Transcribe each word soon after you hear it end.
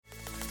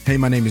Hey,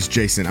 my name is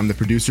Jason. I'm the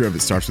producer of It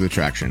Starts With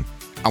Attraction.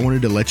 I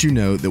wanted to let you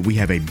know that we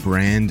have a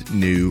brand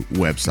new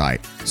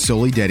website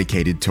solely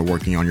dedicated to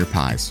working on your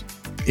pies.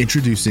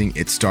 Introducing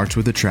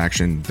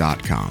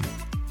itstartswithattraction.com.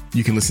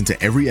 You can listen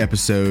to every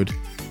episode,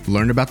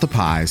 learn about the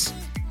pies,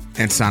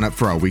 and sign up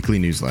for our weekly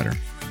newsletter.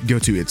 Go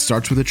to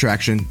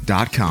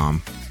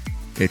itstartswithattraction.com.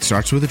 It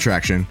starts with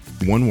attraction,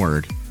 one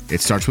word,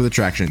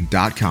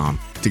 itstartswithattraction.com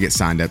to get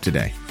signed up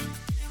today.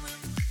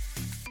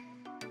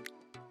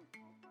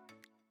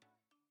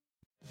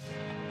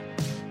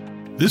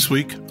 This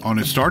week on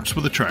It Starts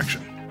With Attraction.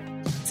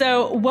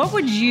 So what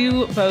would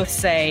you both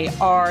say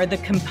are the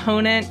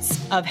components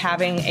of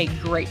having a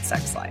great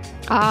sex life?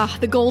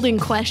 The golden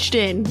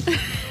question.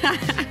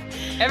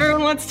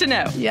 Everyone wants to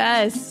know.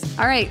 Yes.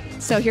 All right.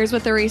 So here's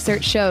what the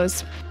research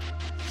shows.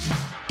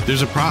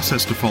 There's a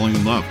process to falling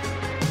in love,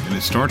 and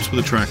it starts with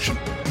attraction.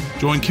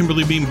 Join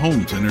Kimberly Beam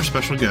Holmes and her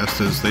special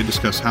guests as they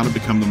discuss how to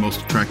become the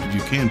most attractive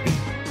you can be,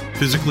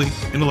 physically,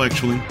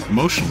 intellectually,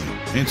 emotionally,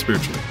 and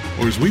spiritually,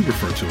 or as we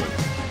refer to it,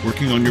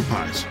 working on your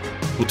pies.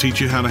 We'll teach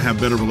you how to have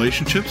better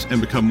relationships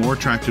and become more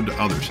attractive to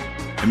others,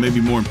 and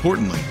maybe more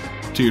importantly,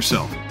 to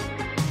yourself.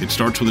 It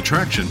starts with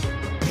attraction,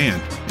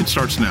 and it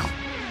starts now.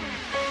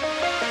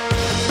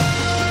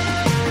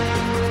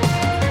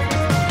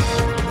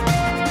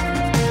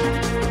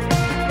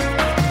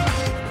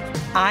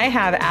 I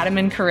have Adam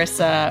and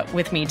Carissa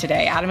with me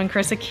today. Adam and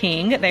Carissa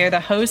King. They are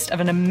the host of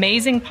an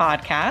amazing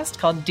podcast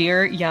called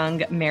Dear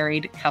Young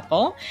Married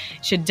Couple.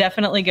 You should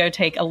definitely go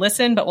take a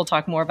listen, but we'll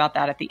talk more about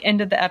that at the end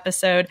of the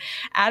episode.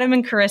 Adam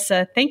and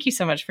Carissa, thank you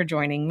so much for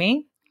joining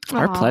me.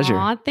 Our pleasure.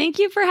 Thank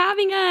you for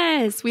having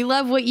us. We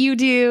love what you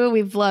do.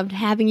 We've loved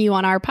having you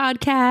on our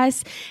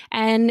podcast,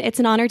 and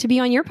it's an honor to be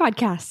on your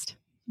podcast.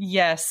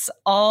 Yes,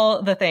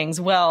 all the things.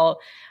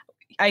 Well,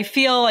 I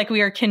feel like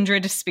we are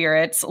kindred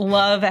spirits.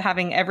 Love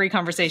having every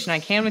conversation I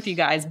can with you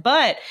guys,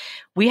 but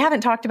we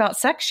haven't talked about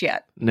sex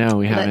yet. No,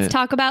 we haven't. Let's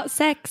talk about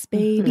sex,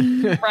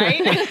 baby.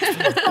 Right?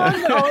 That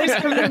song always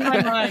comes in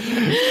my mind.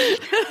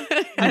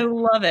 I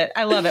love it.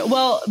 I love it.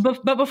 Well,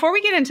 but before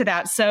we get into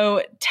that,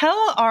 so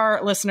tell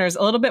our listeners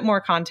a little bit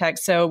more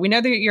context. So we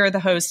know that you're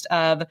the host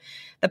of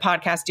the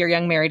podcast, Dear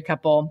Young Married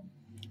Couple.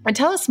 And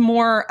tell us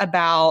more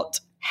about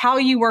how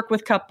you work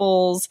with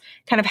couples,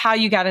 kind of how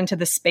you got into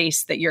the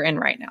space that you're in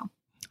right now.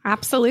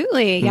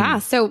 Absolutely. Yeah.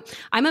 So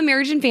I'm a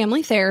marriage and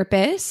family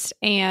therapist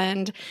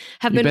and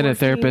have You've been a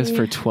therapist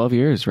for 12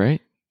 years,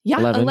 right? Yeah,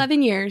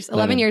 11 years.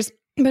 11 years.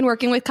 I've been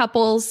working with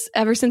couples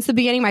ever since the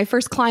beginning. My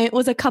first client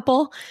was a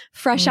couple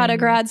fresh out of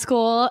grad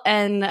school,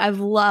 and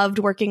I've loved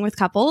working with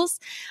couples.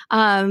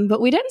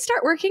 But we didn't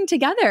start working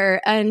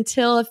together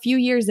until a few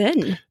years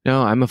in.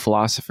 No, I'm a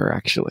philosopher,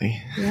 actually.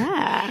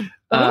 Yeah.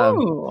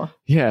 Oh.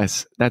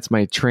 Yes, that's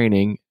my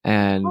training.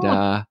 And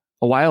a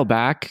while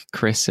back,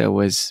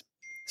 Carissa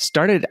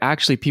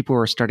actually people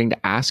were starting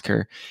to ask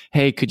her,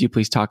 hey, could you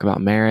please talk about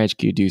marriage?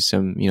 Could you do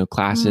some,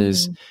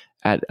 classes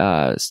at,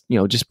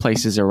 just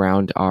places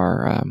around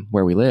our,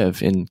 where we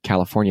live in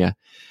California?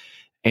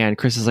 And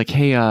Chris is like,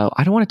 hey,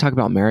 I don't want to talk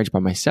about marriage by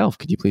myself.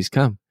 Could you please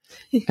come?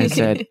 I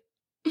said,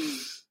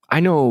 I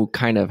know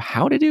kind of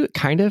how to do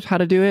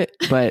it,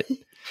 but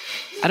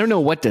I don't know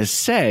what to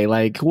say.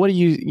 Like, what do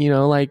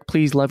you,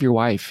 please love your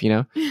wife,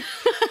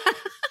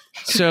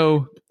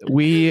 So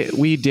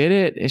we did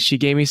it. She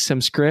gave me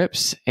some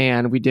scripts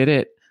and we did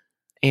it.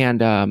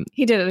 And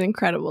he did an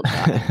incredible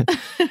job.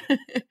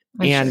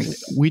 And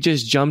we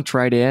just jumped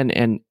right in.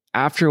 And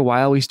after a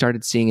while, we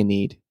started seeing a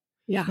need.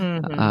 Yeah.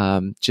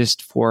 Mm-hmm.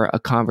 Just for a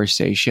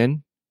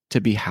conversation to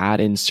be had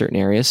in certain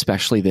areas,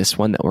 especially this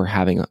one that we're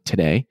having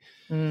today.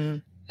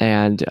 Mm.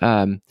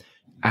 And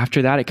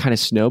after that, it kind of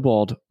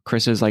snowballed.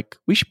 Chris was like,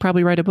 we should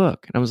probably write a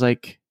book. And I was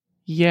like,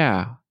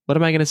 yeah, what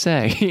am I going to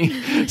say?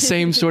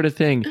 Same sort of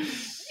thing.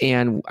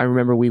 And I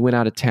remember we went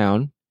out of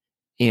town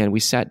and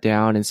we sat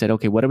down and said,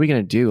 okay, what are we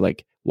going to do?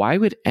 Like, why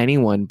would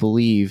anyone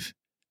believe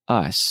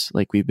us?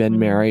 Like, we've been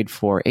married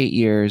for 8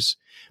 years,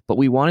 but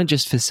we want to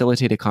just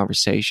facilitate a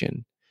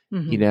conversation,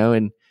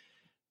 and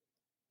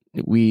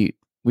we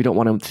don't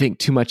want to think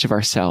too much of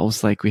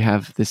ourselves. Like, we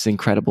have this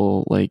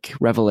incredible,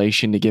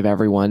 revelation to give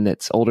everyone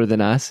that's older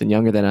than us and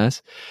younger than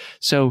us.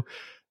 So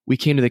we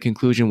came to the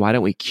conclusion, why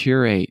don't we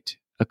curate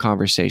a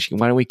conversation?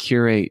 Why don't we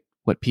curate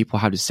what people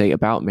have to say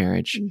about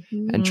marriage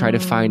and try to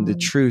find the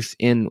truth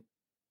in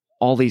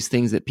all these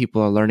things that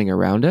people are learning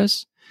around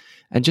us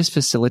and just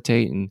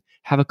facilitate and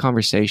have a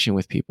conversation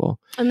with people.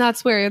 And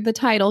that's where the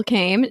title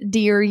came,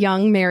 Dear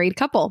Young Married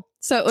Couple.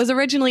 So it was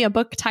originally a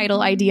book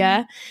title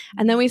idea.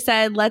 And then we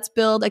said, let's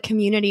build a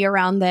community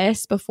around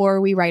this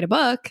before we write a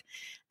book.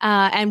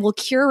 And we'll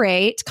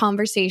curate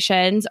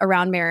conversations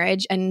around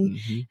marriage and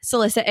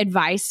solicit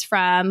advice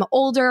from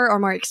older or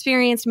more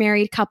experienced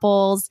married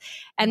couples.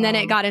 And then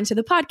it got into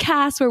the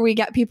podcast where we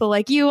get people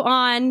like you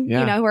on,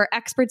 who are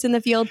experts in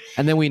the field.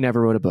 And then we never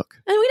wrote a book.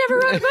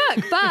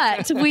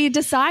 But we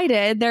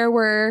decided there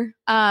were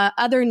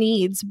other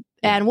needs,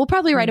 and we'll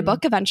probably write a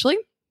book eventually.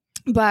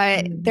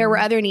 But there were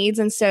other needs,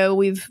 and so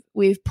we've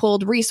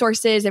pulled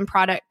resources and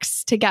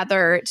products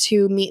together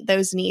to meet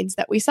those needs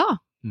that we saw.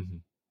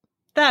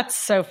 That's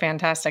so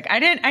fantastic.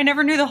 I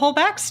never knew the whole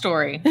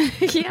backstory.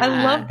 Yeah.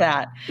 I love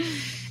that.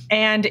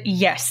 And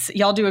yes,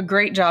 y'all do a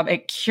great job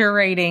at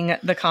curating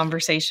the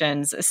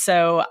conversations.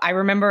 So I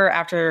remember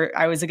after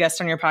I was a guest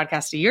on your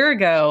podcast a year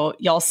ago,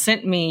 y'all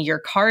sent me your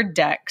card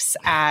decks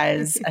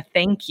as a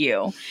thank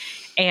you.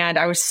 And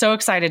I was so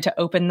excited to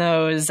open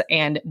those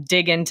and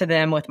dig into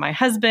them with my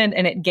husband.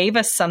 And it gave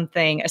us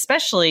something,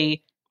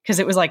 especially because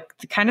it was like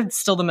kind of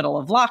still the middle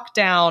of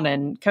lockdown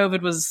and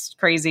COVID was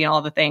crazy and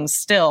all the things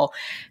still.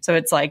 So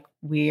it's like,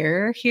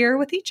 we're here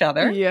with each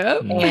other.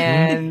 Yep.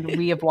 And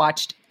we have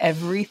watched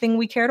everything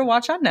we care to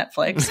watch on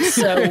Netflix.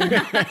 So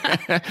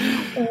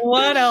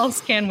what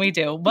else can we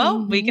do?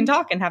 Well, we can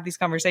talk and have these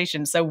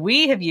conversations. So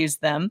we have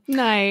used them.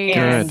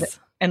 Nice.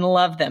 And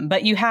love them.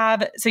 But you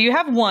have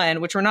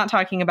one, which we're not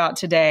talking about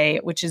today,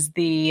 which is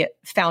the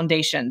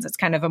foundations. It's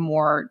kind of a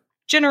more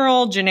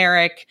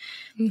generic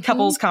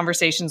couples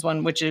conversations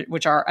one,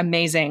 which are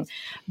amazing.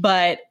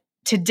 But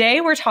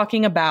today we're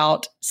talking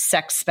about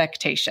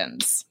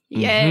sexpectations.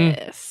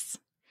 Yes.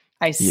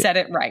 I said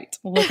it right.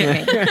 Look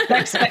at me.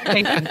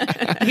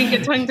 Sexpectations. You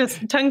can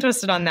get tongue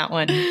twisted on that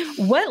one.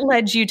 What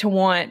led you to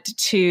want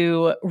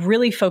to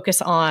really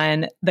focus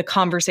on the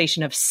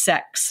conversation of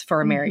sex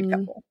for a married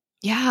couple?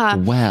 Yeah.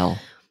 Well,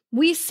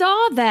 we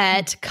saw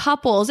that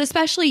couples,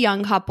 especially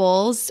young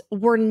couples,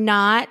 were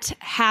not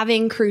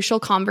having crucial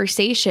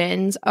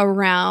conversations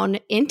around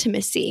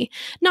intimacy,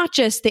 not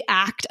just the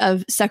act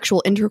of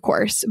sexual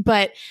intercourse,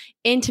 but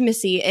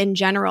intimacy in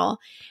general.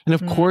 and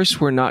of course,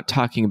 we're not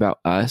talking about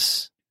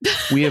us.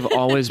 We have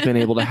always been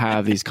able to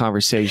have these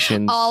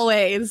conversations.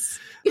 Always.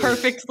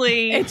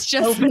 Perfectly. It's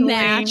just openly.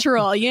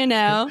 natural, you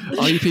know?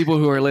 All you people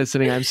who are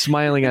listening, I'm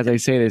smiling as I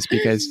say this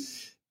because,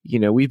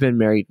 we've been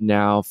married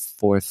now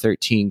for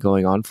 13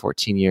 going on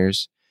 14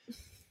 years.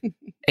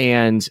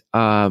 And,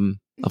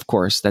 of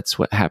course, that's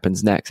what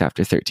happens next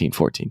after 13,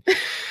 14.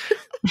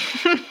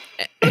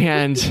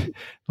 And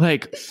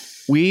like,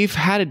 we've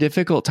had a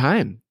difficult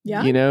time,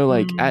 Yeah.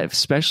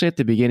 Especially at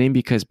the beginning,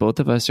 because both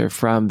of us are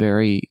from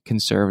very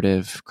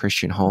conservative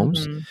Christian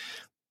homes.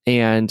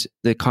 And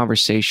the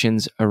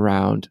conversations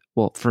around,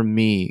 well, for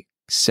me,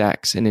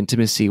 sex and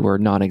intimacy were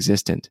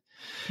non-existent.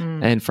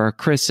 And for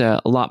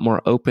Krista, a lot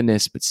more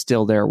openness, but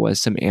still there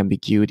was some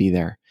ambiguity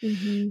there.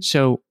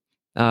 So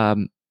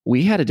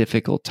we had a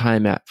difficult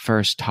time at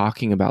first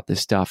talking about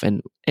this stuff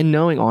and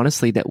knowing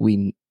honestly that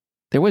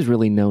there was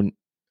really no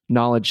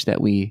knowledge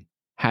that we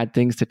had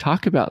things to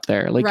talk about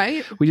there. Like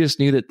Right. we just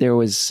knew that there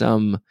was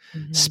some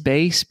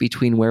space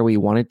between where we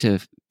wanted to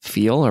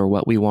feel or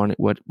what we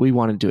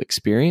wanted to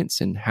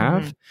experience and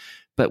have,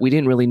 but we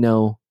didn't really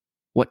know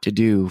what to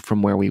do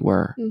from where we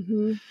were.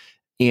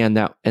 And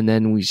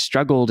then we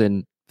struggled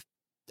and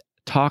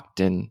talked.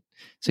 And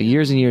so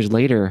years and years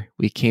later,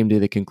 we came to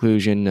the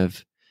conclusion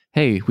of,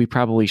 hey, we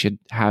probably should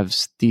have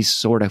these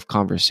sort of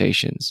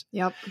conversations.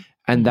 Yep.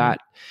 And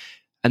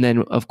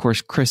then of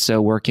course,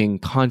 Krista working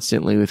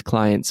constantly with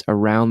clients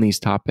around these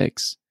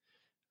topics,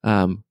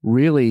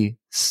 really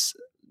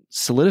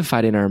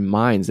solidified in our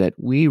minds that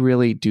we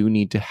really do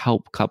need to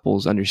help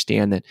couples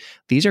understand that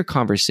these are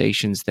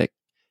conversations that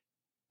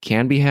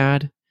can be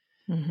had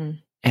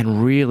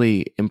and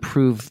really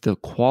improve the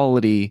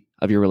quality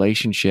of your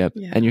relationship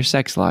and your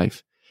sex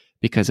life,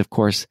 because of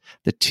course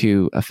the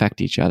two affect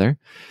each other.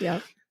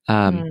 Yep.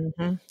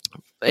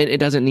 It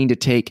doesn't need to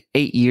take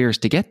 8 years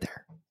to get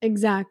there.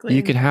 Exactly.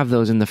 You could have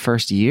those in the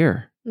first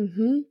year.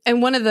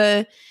 And one of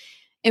the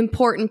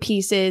important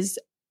pieces,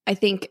 I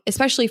think,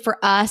 especially for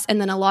us and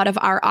then a lot of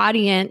our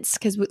audience,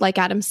 because like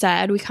Adam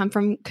said, we come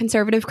from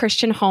conservative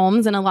Christian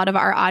homes and a lot of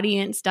our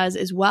audience does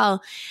as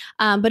well.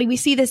 But we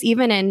see this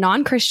even in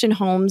non-Christian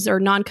homes or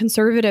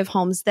non-conservative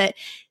homes, that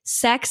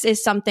sex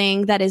is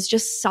something that is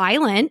just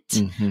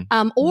silent,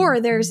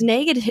 or there's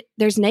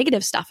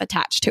negative stuff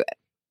attached to it.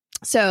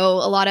 So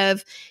a lot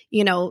of,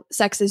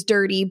 sex is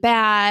dirty,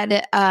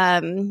 bad,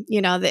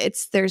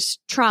 there's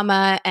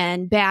trauma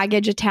and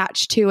baggage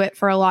attached to it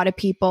for a lot of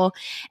people.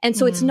 And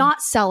so it's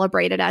not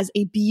celebrated as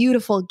a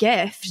beautiful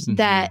gift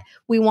that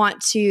we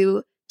want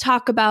to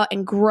talk about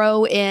and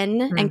grow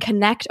in and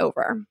connect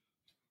over.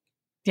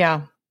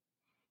 Yeah.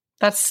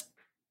 That's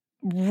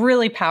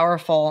really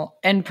powerful.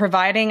 And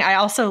I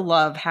also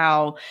love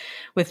how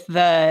with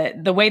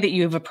the way that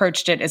you've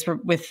approached it is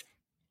with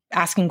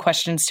asking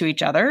questions to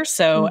each other.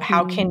 So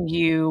how can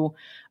you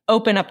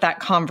open up that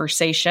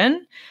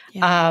conversation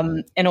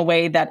in a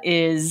way that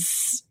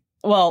is,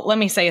 well, let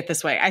me say it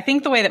this way. I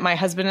think the way that my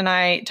husband and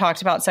I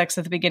talked about sex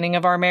at the beginning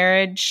of our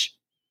marriage,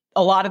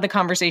 a lot of the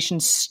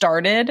conversations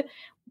started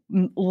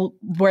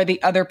where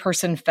the other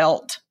person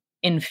felt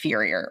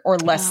inferior or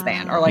less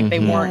than, or like they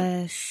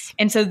weren't.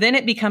 And so then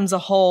it becomes a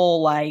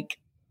whole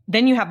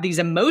then you have these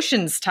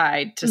emotions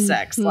tied to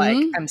sex. Like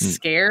I'm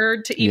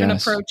scared to even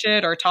approach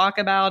it or talk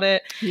about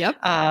it. Yep.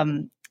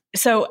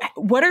 So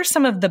what are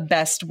some of the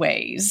best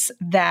ways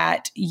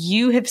that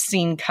you have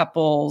seen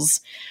couples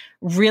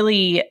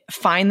really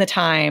find the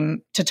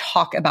time to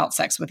talk about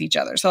sex with each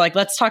other. So like,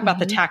 let's talk about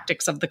the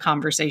tactics of the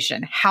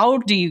conversation. How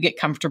do you get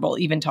comfortable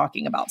even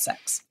talking about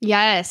sex?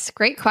 Yes,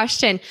 great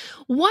question.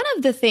 One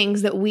of the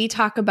things that we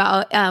talk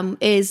about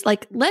is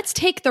like, let's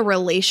take the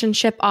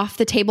relationship off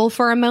the table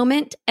for a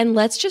moment and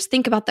let's just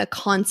think about the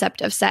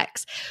concept of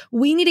sex.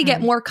 We need to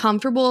get more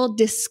comfortable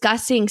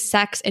discussing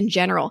sex in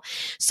general.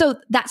 So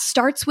that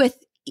starts with,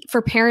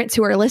 for parents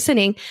who are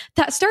listening,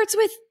 that starts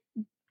with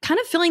kind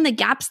of filling the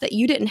gaps that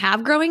you didn't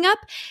have growing up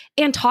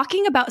and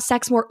talking about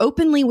sex more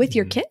openly with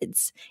your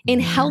kids in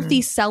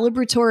healthy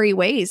celebratory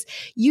ways,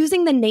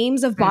 using the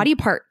names of body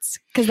parts.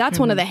 Cause that's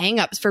one of the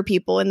hangups for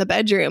people in the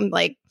bedroom.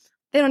 Like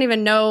they don't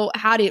even know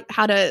how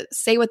to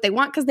say what they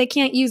want because they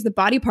can't use the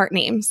body part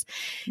names.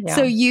 Yeah.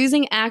 So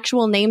using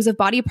actual names of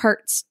body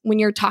parts when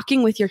you're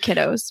talking with your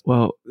kiddos.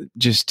 Well,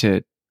 just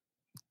to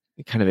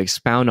kind of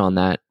expound on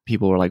that,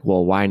 people were like,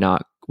 well, why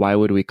not? Why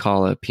would we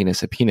call a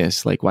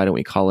penis? Like, why don't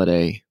we call it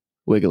a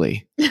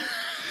wiggly?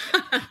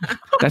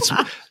 That's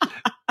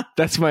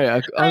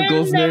my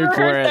uncle's name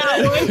for it.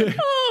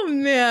 Oh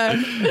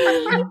man.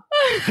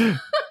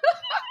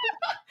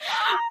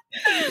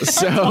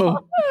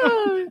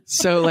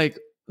 So like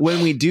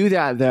when we do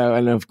that though,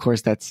 and of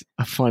course that's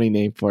a funny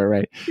name for it,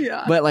 right?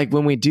 Yeah. But like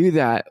when we do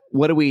that,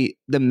 the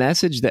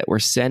message that we're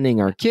sending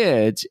our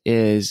kids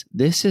is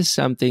this is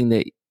something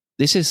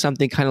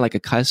kind of like a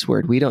cuss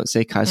word. We don't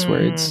say cuss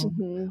words.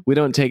 We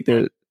don't take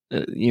the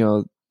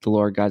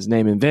Lord God's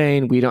name in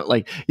vain. We don't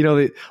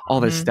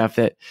all this stuff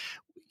that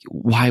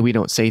why we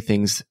don't say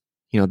things,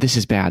 this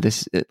is bad.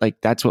 This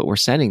like, that's what we're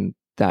sending.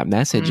 That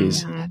message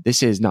is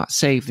this is not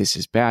safe. This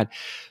is bad.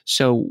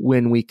 So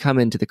when we come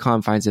into the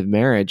confines of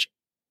marriage,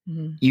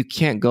 you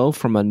can't go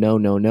from a no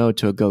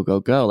to a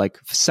go. Like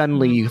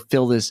suddenly you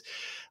feel this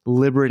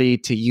liberty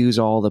to use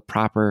all the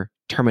proper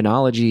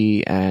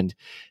terminology and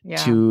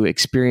to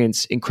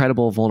experience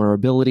incredible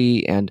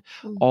vulnerability and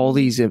all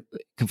these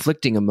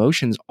conflicting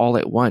emotions all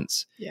at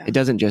once. Yeah. It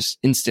doesn't just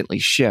instantly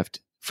shift.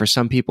 For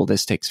some people,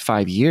 this takes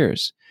 5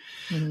 years.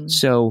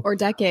 So or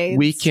decades.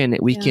 We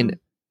can,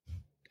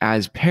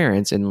 as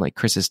parents, and like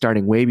Chris is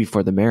starting way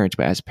before the marriage,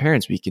 but as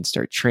parents, we can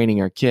start training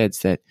our kids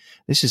that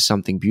this is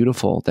something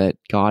beautiful that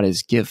God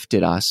has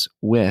gifted us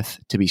with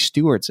to be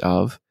stewards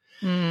of.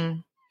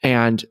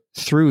 And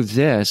through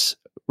this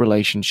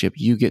relationship,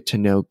 you get to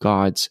know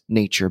God's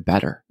nature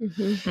better.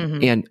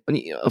 And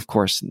of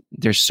course,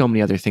 there's so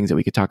many other things that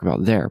we could talk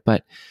about there,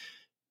 but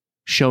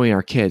showing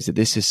our kids that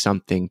this is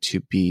something to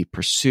be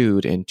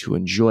pursued and to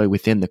enjoy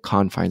within the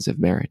confines of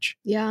marriage.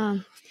 Yeah.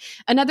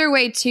 Another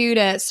way too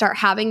to start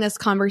having this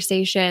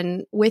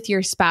conversation with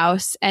your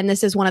spouse, and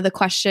this is one of the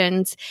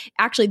questions,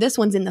 actually this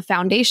one's in the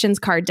Foundations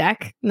card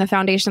deck. And the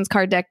Foundations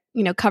card deck,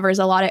 covers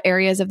a lot of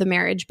areas of the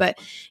marriage, but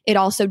it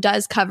also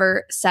does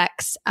cover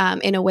sex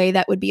in a way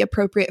that would be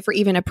appropriate for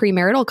even a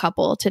premarital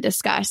couple to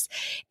discuss.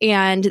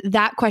 And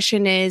that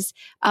question is,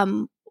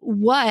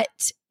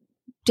 what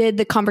did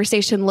the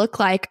conversation look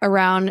like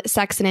around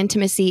sex and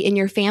intimacy in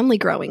your family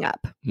growing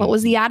up? What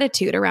was the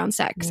attitude around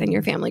sex in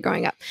your family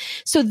growing up?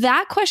 So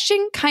that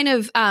question kind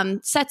of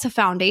sets a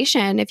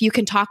foundation. If you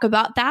can talk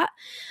about that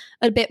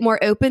a bit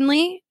more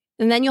openly,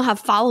 and then you'll have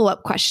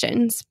follow-up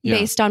questions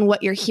based on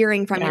what you're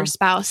hearing from your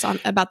spouse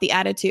about the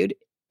attitude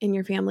in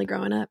your family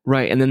growing up.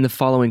 Right. And then the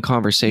following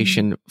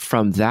conversation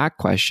from that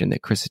question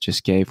that Chris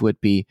just gave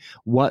would be,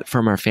 what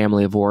from our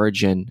family of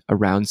origin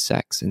around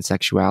sex and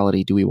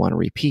sexuality do we want to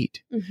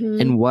repeat?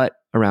 And what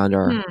around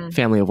our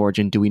family of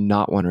origin do we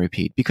not want to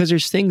repeat? Because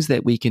there's things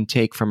that we can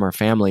take from our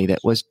family that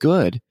was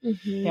good,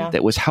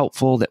 that was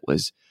helpful, that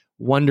was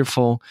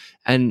wonderful,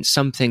 and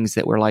some things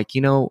that were like,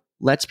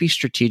 let's be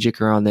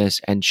strategic around this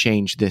and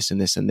change this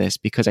and this and this,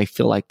 because I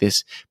feel like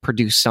this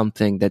produced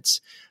something that's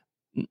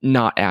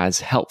not as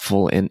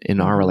helpful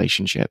in our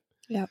relationship.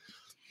 Yeah.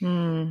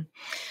 Going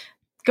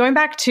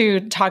back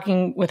to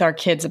talking with our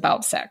kids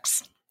about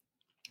sex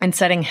and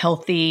setting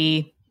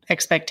healthy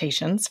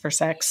expectations for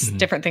sex,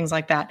 different things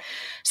like that.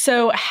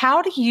 So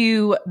how do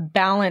you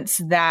balance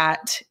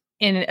that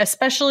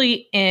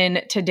especially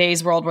in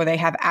today's world where they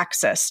have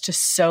access to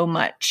so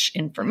much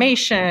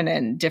information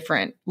and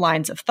different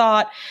lines of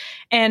thought?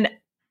 And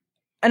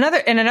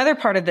another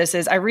part of this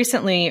is I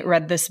recently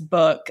read this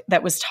book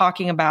that was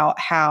talking about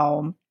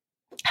how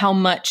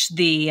much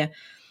the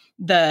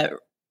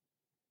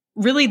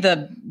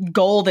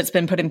goal that's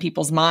been put in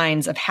people's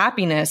minds of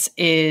happiness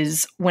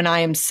is when I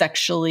am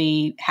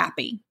sexually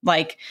happy.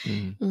 Like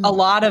a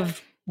lot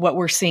of what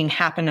we're seeing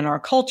happen in our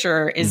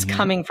culture is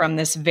coming from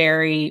this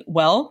very,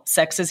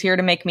 sex is here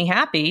to make me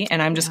happy,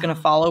 and I'm just going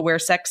to follow where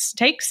sex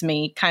takes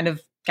me kind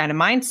of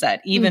mindset,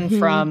 even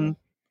from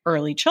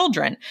early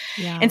children.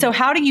 Yeah. And so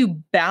how do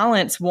you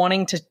balance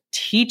wanting to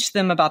teach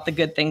them about the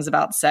good things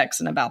about sex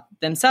and about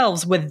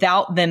themselves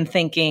without them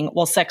thinking,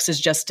 well, sex is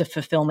just to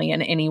fulfill me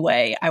in any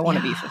way I want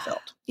to be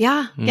fulfilled?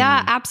 Yeah.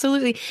 Yeah,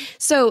 absolutely.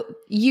 So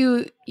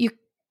you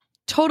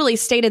totally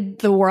stated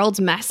the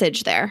world's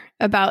message there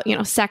about,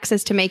 sex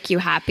is to make you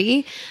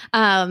happy.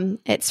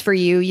 It's for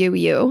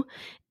you.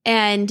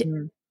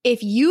 And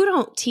if you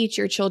don't teach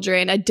your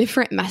children a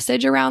different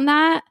message around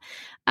that,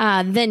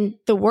 then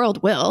the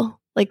world will.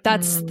 Like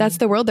that's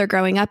the world they're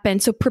growing up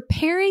in. So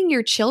preparing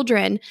your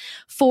children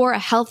for a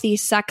healthy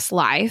sex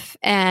life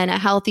and a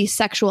healthy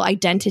sexual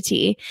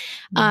identity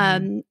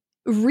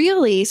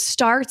really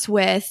starts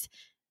with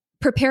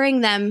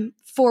preparing them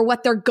for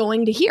what they're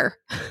going to hear.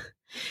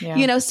 Yeah.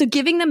 You know, so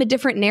giving them a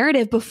different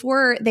narrative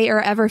before they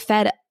are ever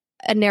fed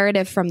a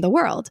narrative from the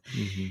world.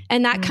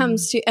 And that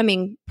comes to, I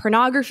mean,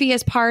 pornography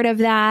is part of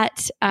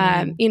that.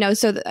 You know,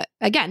 so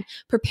again,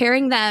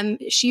 preparing them,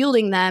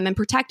 shielding them and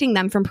protecting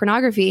them from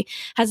pornography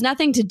has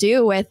nothing to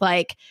do with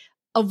like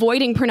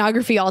avoiding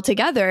pornography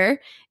altogether.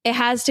 It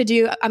has to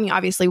do, I mean,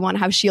 obviously we want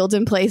to have shields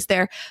in place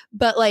there,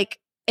 but like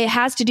it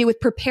has to do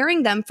with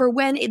preparing them for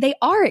when they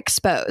are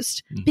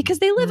exposed because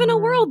they live in a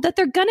world that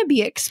they're going to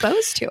be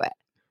exposed to it.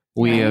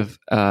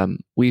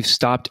 We've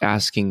stopped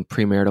asking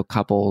premarital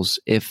couples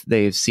if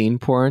they've seen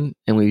porn,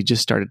 and we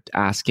just started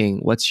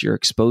asking, what's your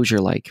exposure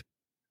like?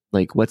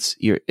 Like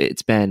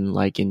it's been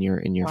like in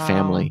your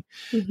family,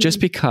 just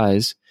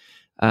because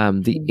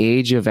the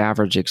age of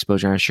average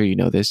exposure, I'm sure you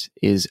know this,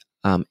 is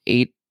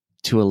 8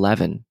 to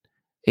 11,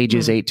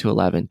 ages 8 to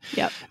 11.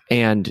 Yep.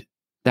 And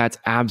that's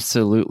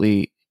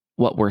absolutely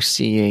what we're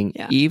seeing,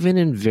 even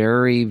in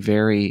very,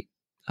 very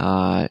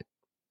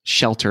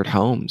sheltered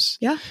homes.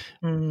 Yeah.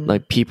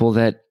 Like people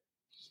that,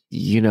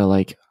 you know,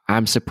 like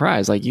I'm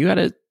surprised, like you had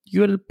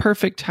a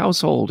perfect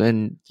household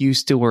and you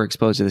still were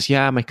exposed to this.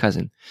 Yeah, my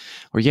cousin,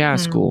 or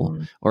school,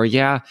 or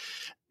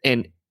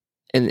and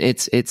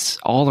it's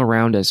all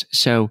around us.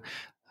 So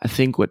I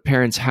think what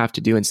parents have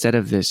to do instead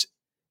of this,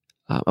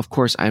 of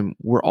course,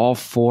 we're all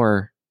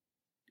for,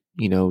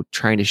 you know,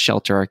 trying to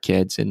shelter our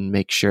kids and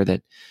make sure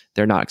that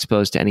they're not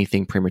exposed to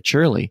anything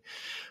prematurely.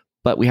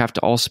 But we have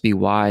to also be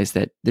wise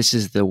that this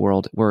is the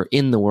world. We're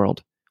in the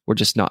world. We're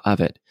just not of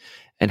it.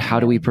 And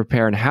how do we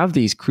prepare and have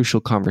these crucial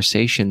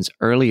conversations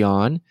early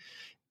on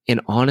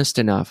and honest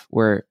enough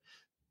where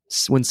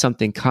when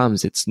something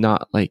comes, it's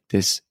not like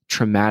this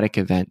traumatic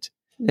event.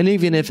 And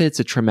even if it's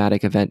a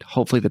traumatic event,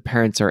 hopefully the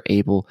parents are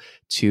able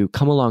to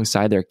come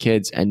alongside their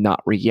kids and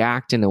not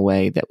react in a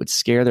way that would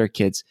scare their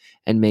kids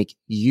and make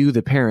you,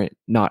 the parent,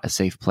 not a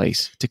safe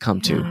place to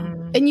come to.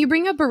 And you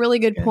bring up a really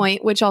good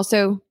point, which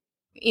also,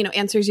 you know,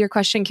 answers your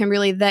question,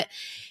 Kimberly, that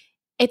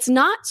it's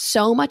not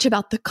so much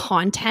about the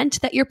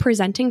content that you're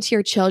presenting to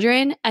your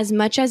children as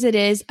much as it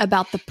is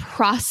about the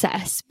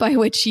process by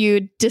which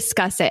you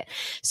discuss it.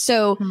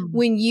 So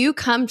when you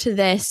come to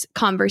this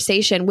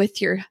conversation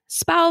with your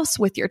spouse,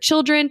 with your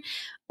children,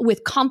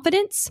 with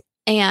confidence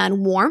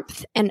and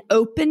warmth and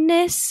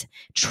openness,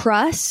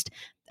 trust,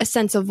 a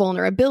sense of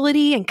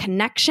vulnerability and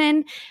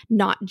connection,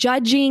 not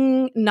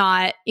judging,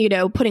 not, you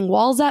know, putting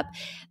walls up,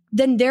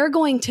 then they're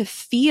going to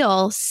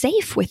feel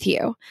safe with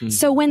you.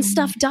 So when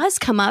stuff does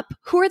come up,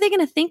 who are they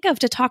going to think of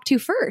to talk to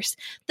first?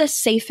 The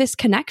safest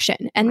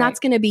connection. And that's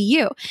going to be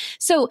you.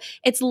 So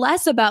it's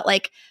less about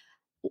like,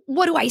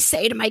 what do I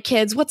say to my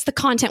kids? What's the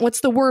content?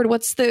 What's the word?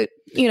 What's the,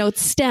 you know,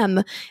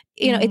 STEM?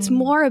 You know, it's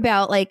more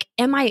about like,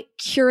 am I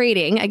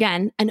curating,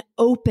 again, an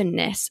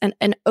openness and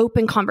an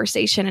open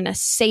conversation in a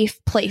safe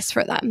place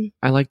for them?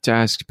 I like to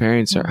ask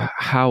parents,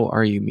 how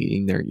are you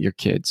meeting your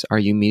kids? Are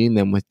you meeting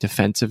them with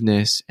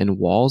defensiveness and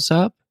walls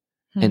up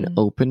and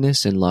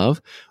openness and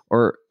love?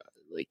 Or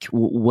like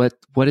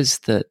what is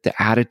the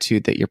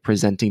attitude that you're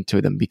presenting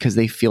to them because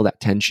they feel that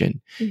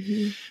tension?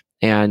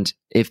 And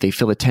if they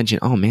feel the tension,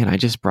 oh man, I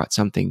just brought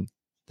something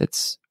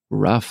that's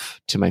rough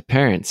to my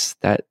parents,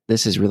 that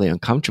this is really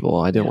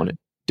uncomfortable. I don't want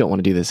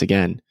to do this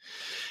again.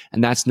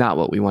 And that's not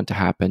what we want to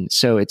happen.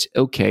 So it's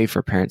okay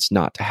for parents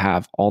not to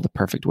have all the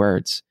perfect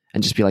words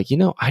and just be like, you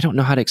know, I don't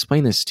know how to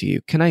explain this to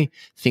you. Can I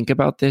think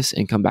about this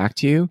and come back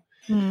to you?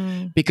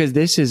 Because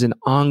this is an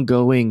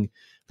ongoing,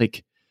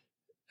 like,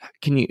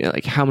 can you,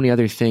 like, how many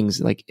other things,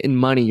 like in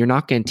money, you're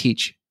not going to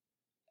teach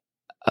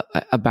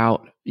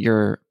about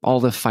all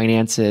the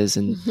finances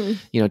and,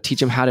 you know, teach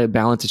them how to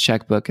balance a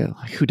checkbook.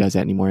 Who does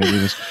that anymore?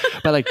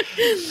 But like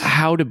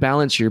how to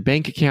balance your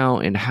bank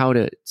account and how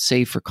to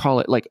save for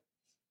college, like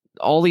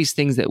all these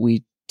things that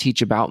we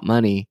teach about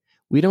money,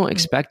 we don't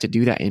expect to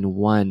do that in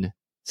one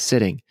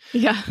sitting.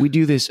 Yeah. We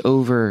do this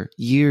over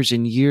years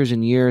and years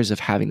and years of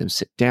having them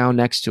sit down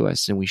next to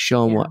us and we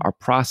show them what our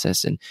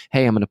process and,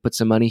 hey, I'm going to put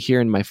some money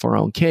here in my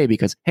 401k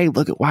because, hey,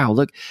 look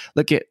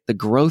at the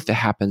growth that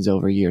happens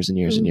over years and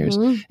years and years,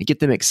 and get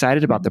them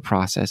excited about the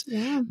process.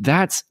 Yeah.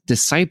 That's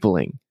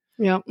discipling.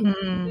 Yep.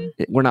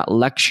 We're not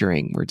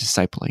lecturing, we're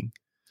discipling.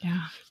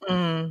 Yeah.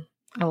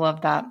 I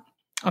love that.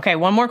 Okay.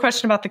 One more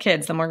question about the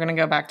kids, then we're going to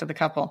go back to the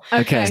couple.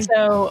 Okay.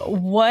 So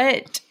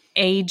what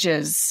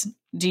ages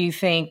do you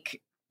think,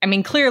 I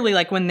mean, clearly,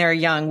 like when they're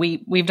young,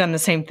 we've done the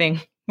same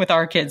thing with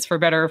our kids, for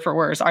better or for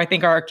worse. I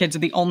think our kids are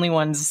the only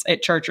ones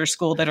at church or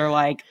school that are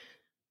like,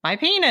 my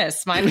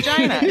penis, my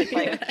vagina.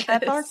 Like,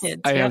 that's our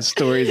kids. I have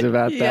stories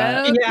about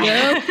that.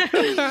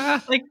 Yeah.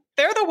 Like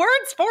they're the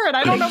words for it.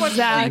 I don't know what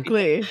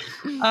exactly.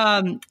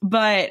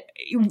 But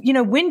you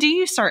know, when do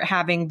you start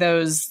having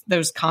those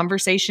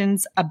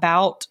conversations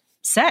about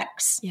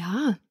sex.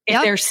 Yeah.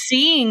 If they're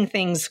seeing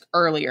things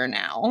earlier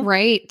now.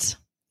 Right.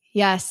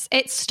 Yes.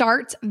 It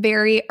starts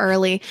very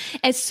early.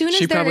 As soon as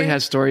she probably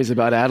has stories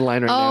about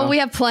Adeline right now. Oh, we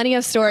have plenty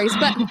of stories.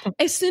 But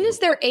as soon as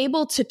they're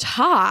able to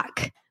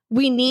talk,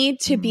 we need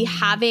to be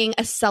having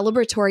a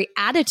celebratory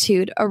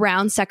attitude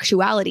around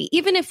sexuality,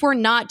 even if we're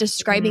not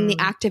describing the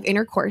act of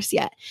intercourse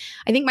yet.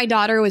 I think my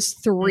daughter was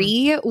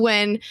 3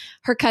 when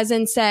her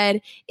cousin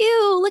said,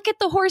 "Ew, look at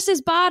the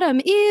horse's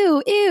bottom.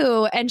 Ew,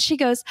 ew." And she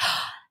goes,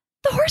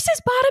 "The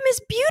horse's bottom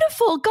is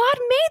beautiful. God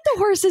made the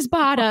horse's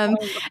bottom."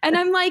 And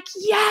I'm like,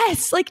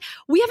 yes, like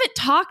we haven't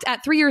talked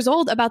at 3 years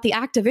old about the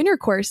act of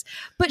intercourse,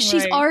 but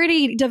she's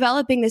already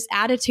developing this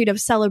attitude of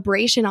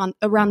celebration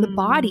around the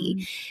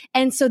body.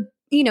 And so,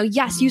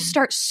 yes, you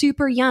start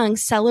super young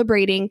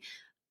celebrating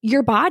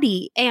your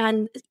body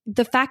and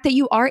the fact that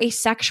you are a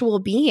sexual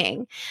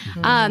being.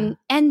 And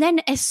then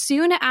as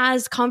soon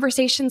as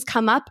conversations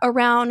come up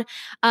around,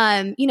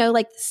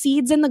 like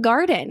seeds in the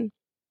garden,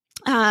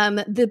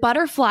 the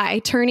butterfly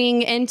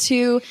turning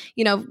into,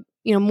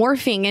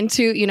 morphing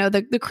into,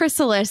 the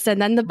chrysalis,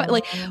 and then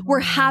we're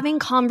having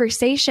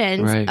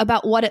conversations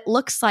about what it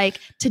looks like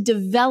to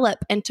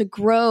develop and to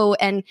grow,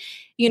 and,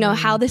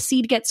 how the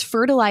seed gets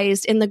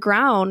fertilized in the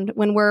ground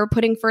when we're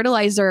putting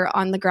fertilizer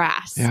on the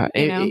grass. Yeah.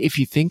 If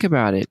you think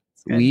about it,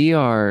 we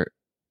are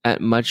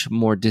at much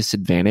more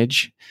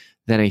disadvantage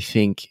than I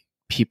think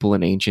people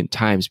in ancient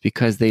times,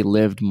 because they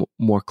lived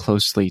more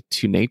closely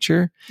to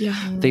nature. Yeah.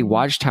 They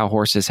watched how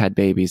horses had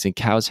babies and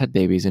cows had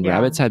babies and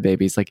rabbits had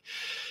babies. Like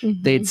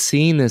they'd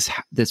seen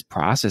this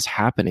process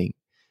happening.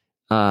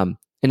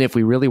 And if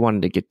we really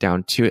wanted to get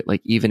down to it,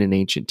 like even in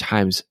ancient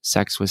times,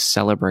 sex was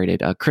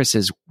celebrated. Chris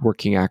is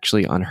working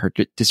actually on her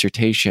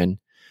dissertation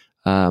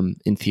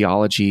in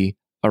theology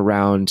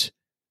around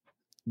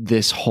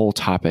this whole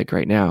topic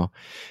right now.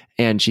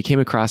 And she came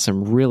across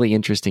some really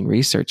interesting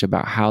research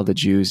about how the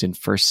Jews in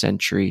first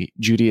century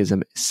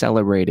Judaism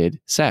celebrated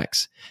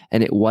sex.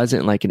 And it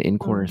wasn't like an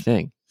in-corner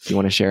thing. Do you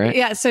want to share it?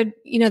 Yeah. So,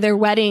 their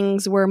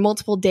weddings were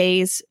multiple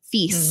days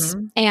feasts.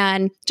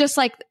 And just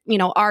like,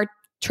 our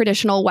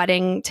traditional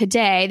wedding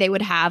today, they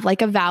would have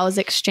like a vows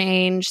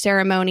exchange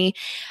ceremony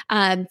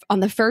on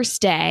the first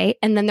day.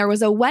 And then there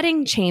was a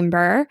wedding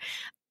chamber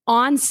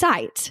on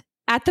site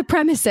at the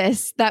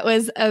premises that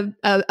was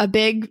a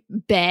big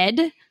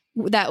bed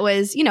that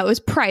was, it was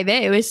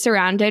private. It was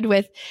surrounded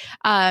with,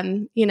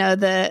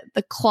 the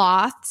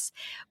cloths,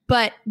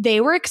 but they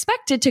were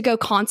expected to go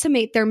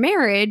consummate their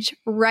marriage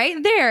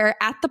right there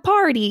at the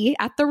party,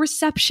 at the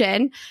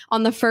reception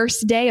on the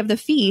first day of the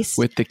feast.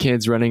 With the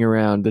kids running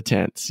around the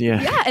tents.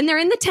 Yeah. Yeah. And they're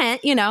in the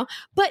tent,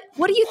 But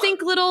what do you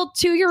think little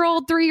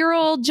 2-year-old,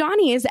 3-year-old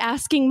Johnny is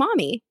asking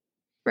mommy?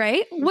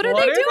 Right? What are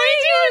they doing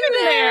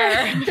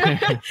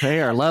there?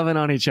 They are loving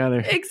on each other.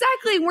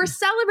 Exactly. We're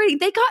celebrating.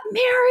 They got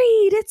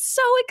married. It's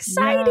so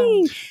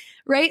exciting. Yeah.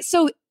 Right?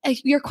 So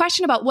your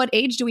question about what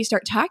age do we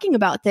start talking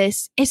about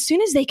this? As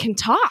soon as they can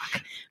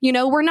talk.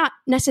 We're not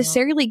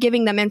necessarily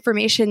giving them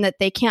information that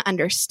they can't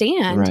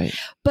understand. Right.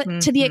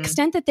 But to the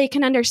extent that they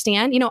can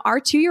understand, our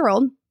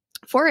 2-year-old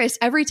Forrest,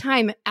 every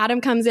time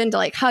Adam comes in to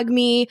like hug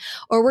me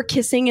or we're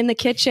kissing in the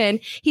kitchen,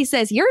 he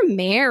says, "You're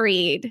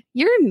married.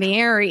 You're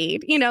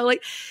married."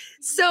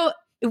 So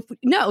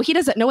no, he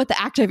doesn't know what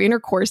the act of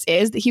intercourse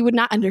is. That he would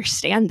not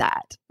understand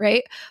that.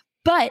 Right.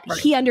 But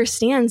he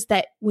understands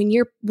that when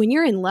you're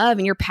in love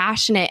and you're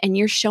passionate and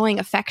you're showing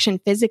affection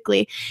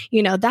physically,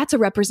 that's a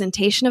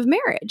representation of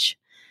marriage.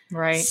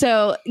 Right.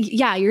 So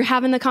yeah, you're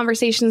having the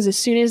conversations as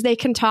soon as they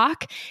can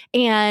talk,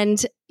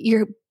 and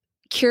you're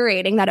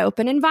curating that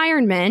open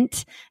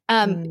environment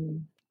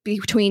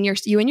between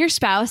you and your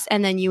spouse,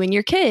 and then you and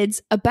your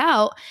kids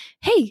about,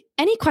 hey,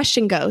 any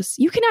question goes.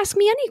 You can ask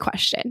me any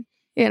question,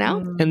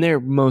 And they're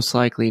most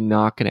likely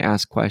not going to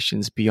ask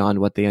questions beyond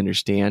what they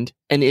understand.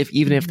 And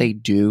even if they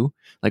do,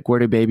 like, where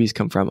do babies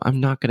come from? I'm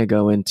not going to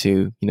go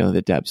into,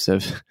 the depths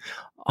of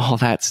all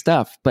that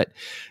stuff. But,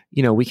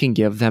 we can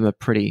give them a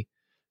pretty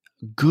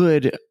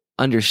good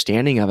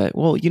understanding of it.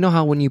 Well,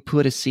 how when you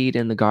put a seed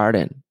in the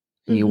garden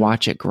and you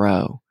watch it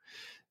grow,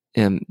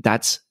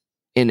 that's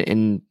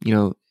and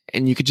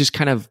you could just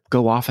kind of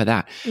go off of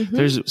that.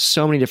 There's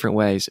so many different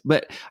ways,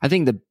 but I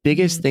think the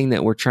biggest thing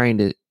that we're trying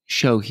to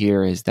show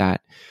here is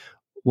that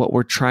what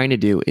we're trying to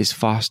do is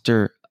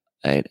foster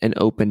an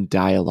open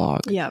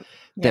dialogue.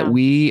 That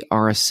we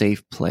are a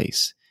safe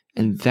place,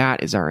 and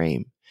that is our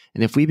aim.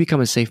 And if we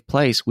become a safe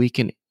place, we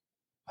can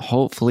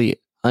hopefully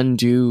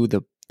undo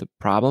the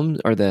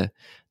problems or the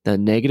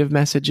negative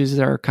messages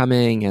that are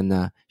coming and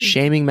the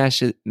shaming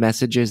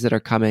messages that are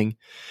coming,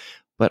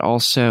 but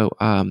also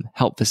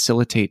help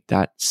facilitate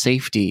that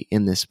safety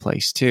in this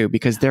place too,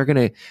 because they're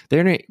gonna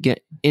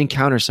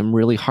encounter some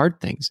really hard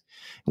things.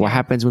 What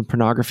happens when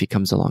pornography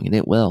comes along, and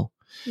it will.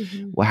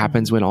 What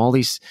happens when all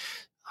these?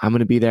 I'm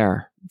gonna be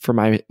there for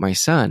my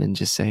son and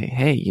just say,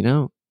 hey,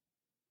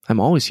 I'm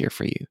always here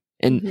for you,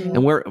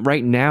 and we're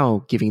right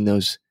now giving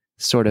those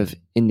sort of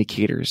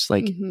indicators,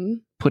 like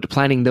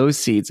planting those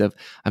seeds of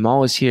I'm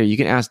always here. You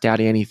can ask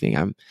Daddy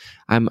anything.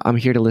 I'm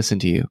here to listen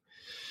to you.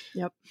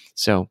 Yep.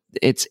 So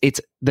it's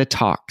the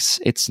talks.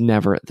 It's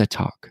never the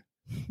talk.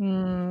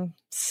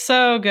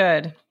 So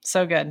good.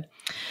 So good.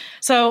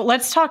 So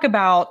let's talk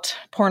about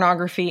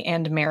pornography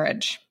and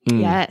marriage.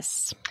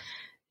 Yes.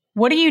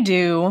 What do you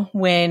do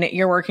when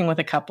you're working with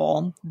a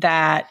couple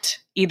that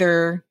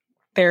either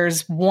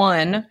there's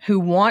one who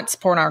wants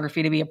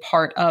pornography to be a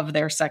part of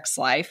their sex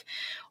life,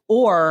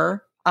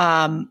 or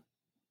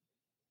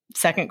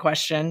second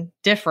question,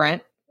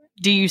 different.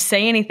 Do you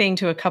say anything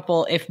to a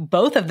couple if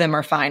both of them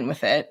are fine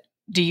with it?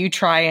 Do you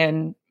try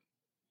and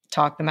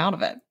talk them out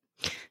of it?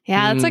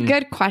 Yeah, that's a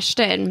good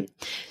question.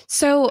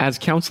 So, as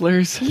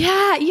counselors,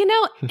 yeah,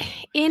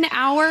 in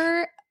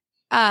our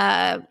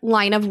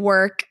line of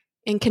work,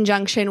 in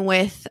conjunction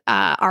with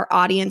our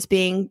audience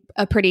being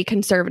a pretty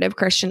conservative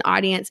Christian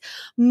audience,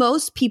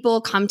 most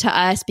people come to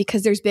us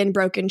because there's been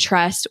broken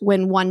trust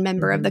when one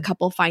member of the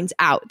couple finds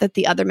out that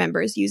the other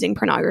member is using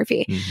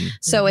pornography.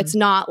 So it's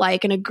not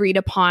like an agreed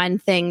upon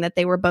thing that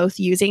they were both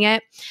using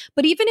it.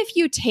 But even if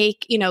you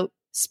take,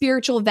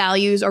 spiritual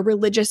values or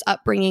religious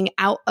upbringing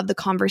out of the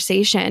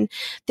conversation,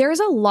 there's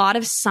a lot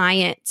of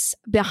science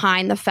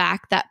behind the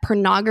fact that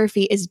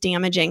pornography is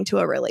damaging to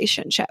a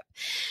relationship.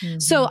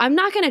 So I'm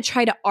not going to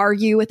try to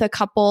argue with a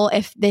couple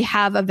if they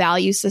have a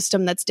value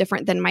system that's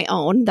different than my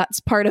own.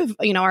 That's part of,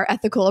 our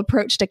ethical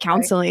approach to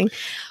counseling.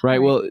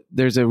 Right. Well,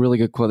 there's a really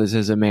good quote that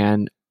says, "A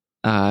man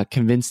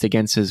convinced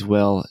against his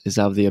will is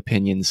of the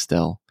opinion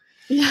still."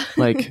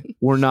 Like,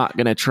 we're not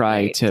going to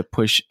try to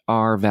push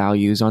our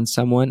values on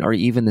someone or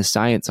even the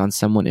science on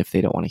someone if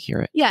they don't want to hear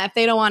it. Yeah, if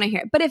they don't want to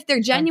hear it. But if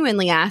they're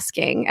genuinely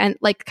asking, and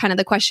like kind of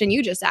the question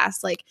you just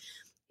asked, like,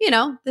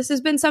 this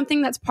has been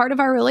something that's part of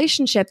our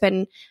relationship,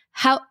 and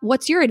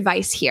what's your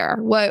advice here?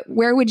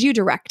 Where would you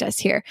direct us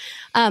here?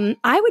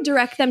 I would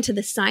direct them to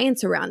the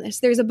science around this.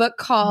 There's a book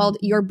called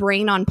Your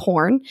Brain on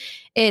Porn.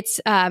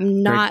 It's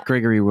not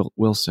Gregory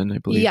Wilson, I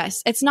believe.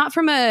 Yes, it's not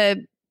from a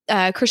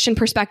Christian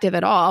perspective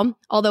at all,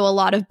 although a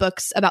lot of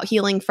books about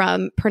healing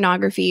from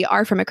pornography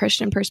are from a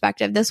Christian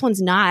perspective. This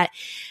one's not.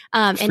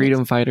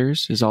 Freedom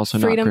Fighters is also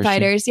not Freedom Christian.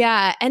 Fighters,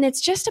 yeah. And it's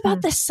just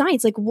about the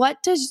science. Like,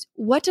 what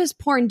does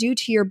porn do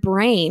to your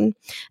brain?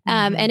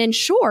 And in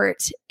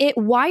short, it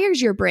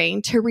wires your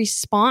brain to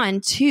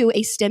respond to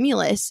a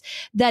stimulus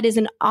that is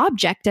an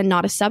object and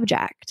not a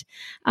subject.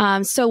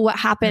 So what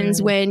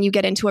happens when you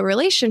get into a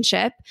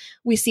relationship,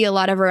 we see a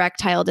lot of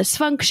erectile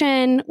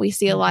dysfunction. We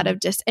see a lot of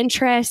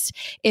disinterest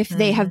if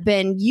they have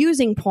been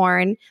using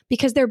porn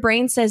because their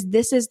brain says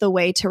this is the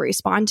way to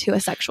respond to a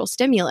sexual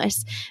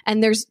stimulus.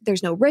 And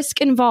there's no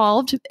risk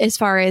involved as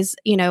far as,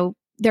 I'm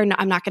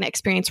not going to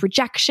experience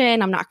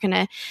rejection. I'm not going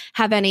to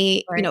have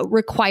any,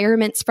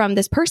 requirements from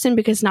this person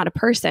because it's not a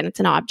person, it's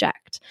an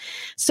object.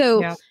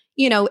 So,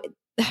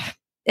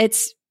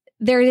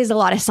 there is a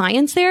lot of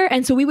science there.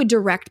 And so we would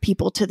direct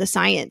people to the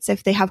science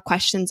if they have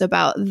questions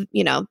about,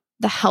 the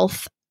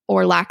health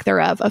or lack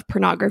thereof of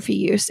pornography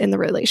use in the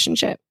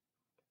relationship.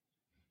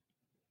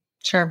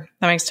 Sure.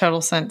 That makes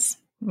total sense.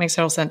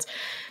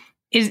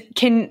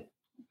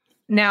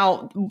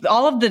 Now,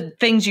 all of the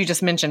things you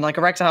just mentioned, like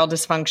erectile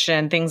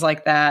dysfunction, things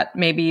like that,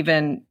 maybe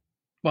even,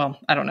 well,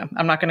 I don't know.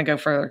 I'm not going to go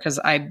further because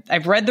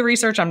I've read the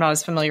research. I'm not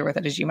as familiar with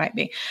it as you might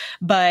be.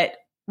 But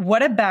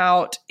what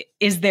about,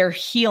 is there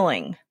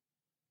healing?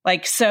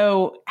 Like,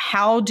 so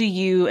how do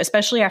you,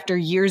 especially after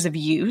years of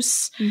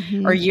use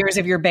or years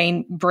of your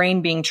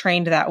brain being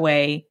trained that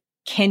way,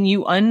 can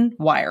you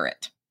unwire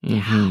it?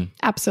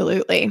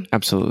 Absolutely.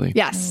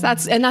 Yes.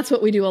 That's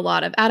what we do a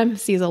lot of. Adam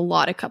sees a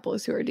lot of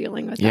couples who are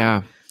dealing with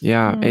that.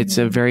 Yeah. It's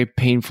a very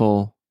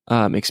painful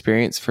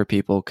experience for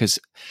people because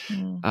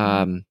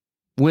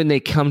when they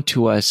come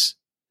to us,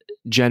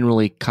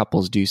 generally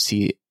couples do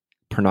see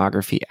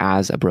pornography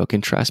as a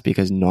broken trust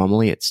because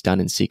normally it's done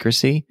in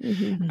secrecy.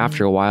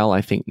 After a while, I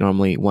think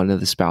normally one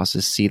of the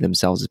spouses see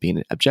themselves as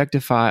being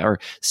objectified or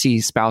see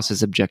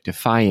spouses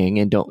objectifying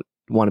and don't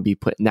want to be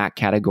put in that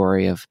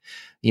category of,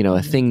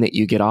 a thing that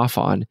you get off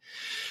on.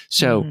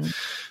 So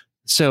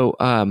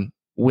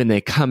when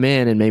they come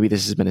in and maybe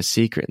this has been a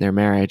secret in their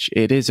marriage,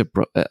 it is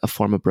a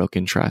form of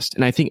broken trust.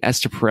 And I think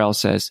Esther Perel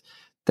says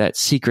that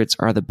secrets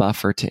are the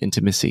buffer to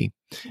intimacy.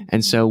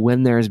 And so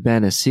when there's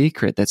been a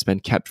secret that's been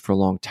kept for a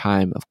long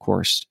time, of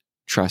course,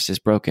 trust is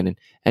broken.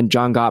 And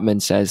John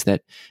Gottman says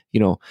that,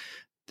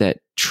 that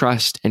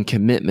trust and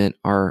commitment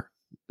are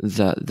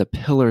the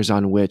pillars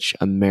on which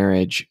a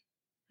marriage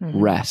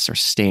rests or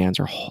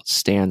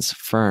stands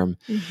firm.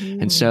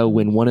 And so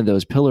when one of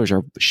those pillars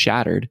are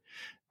shattered,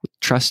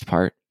 trust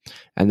part,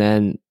 and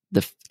then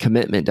the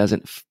commitment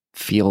doesn't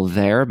feel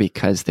there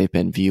because they've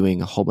been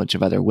viewing a whole bunch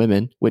of other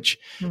women, which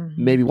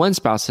maybe one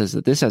spouse says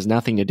that this has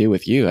nothing to do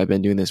with you. I've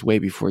been doing this way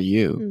before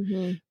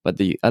you. But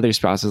the other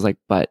spouse is like,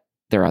 but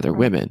there are other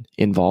women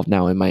involved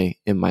now in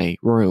my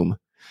room.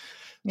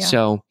 Yeah.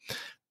 So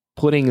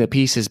putting the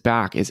pieces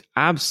back is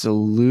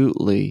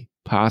absolutely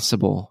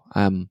possible.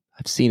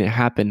 I've seen it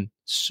happen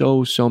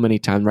so many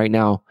times right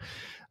now.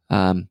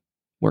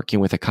 Working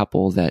with a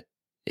couple that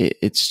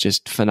it's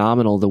just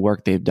phenomenal the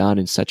work they've done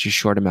in such a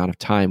short amount of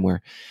time,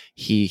 where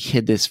he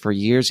hid this for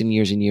years and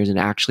years and years and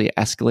actually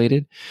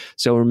escalated.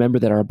 So remember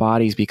that our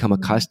bodies become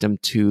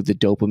accustomed to the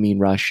dopamine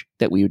rush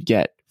that we would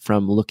get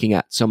from looking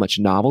at so much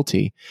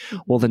novelty.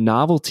 Well, the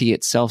novelty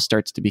itself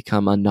starts to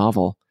become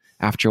unnovel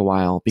after a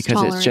while,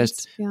 because it's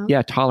just,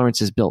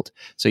 tolerance is built.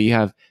 So you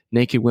have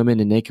naked women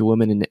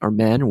or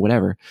men or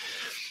whatever.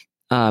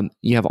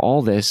 You have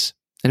all this,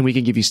 and we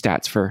can give you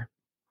stats for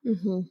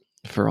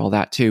all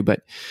that too.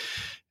 But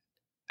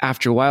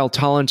after a while,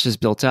 tolerance is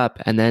built up,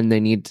 and then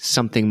they need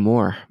something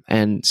more.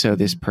 And so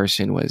this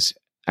person was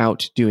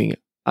out doing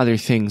other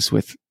things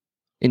with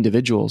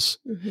individuals.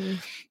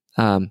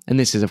 And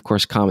this is, of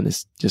course, common. This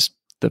is just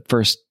the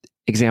first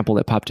example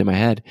that popped in my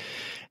head.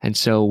 And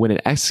so when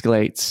it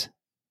escalates,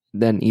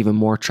 then even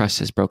more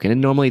trust is broken.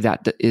 And normally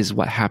that is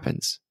what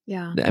happens.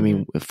 Yeah. I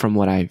mean, from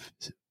what I've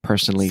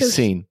personally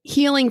seen.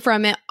 Healing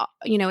from it,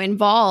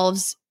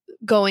 involves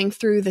going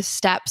through the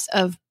steps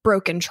of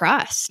broken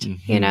trust,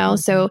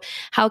 So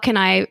how can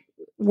I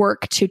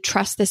work to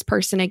trust this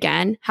person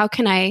again? How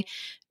can I,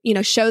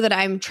 show that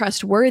I'm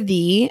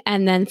trustworthy?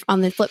 And then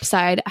on the flip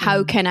side,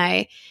 how can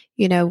I,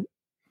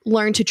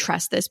 learn to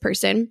trust this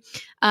person?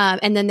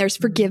 And then there's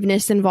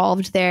forgiveness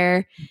involved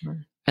there.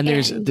 And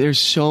there's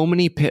so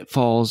many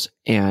pitfalls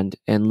and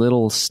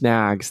little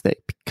snags that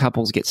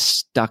couples get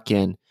stuck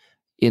in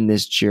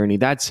this journey.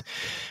 That's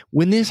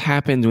when this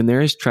happens, when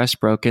there is trust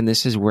broken,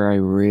 this is where I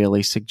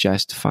really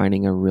suggest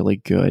finding a really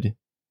good,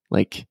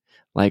 like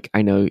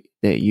I know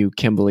that you,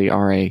 Kimberly,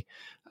 are a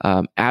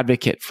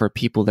advocate for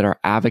people that are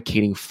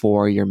advocating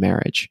for your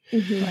marriage.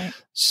 Right.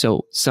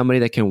 So somebody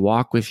that can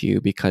walk with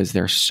you, because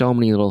there are so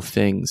many little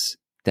things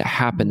that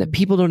happen that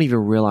people don't even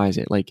realize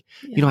it. Like,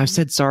 I've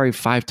said sorry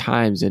 5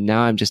 times and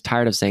now I'm just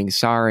tired of saying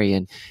sorry,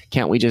 and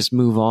can't we just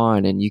move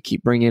on? And you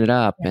keep bringing it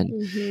up.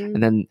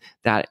 And then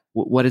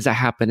what does that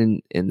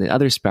happen in the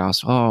other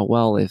spouse? Oh,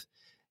 well, if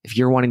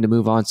you're wanting to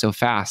move on so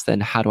fast, then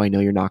how do I know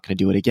you're not going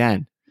to do it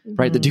again?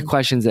 Right? The 2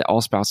 questions that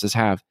all spouses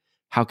have: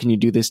 how can you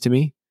do this to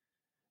me?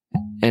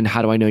 And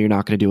how do I know you're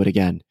not going to do it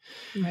again?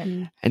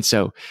 Right. And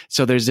so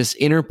there's this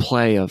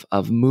interplay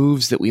of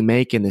moves that we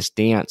make in this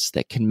dance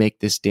that can make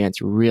this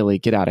dance really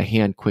get out of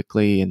hand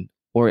quickly,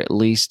 or at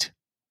least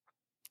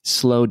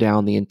slow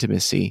down the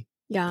intimacy.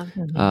 Yeah.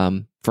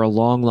 For a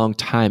long, long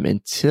time,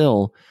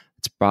 until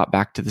it's brought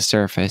back to the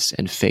surface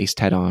and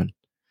faced head on.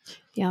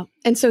 Yeah.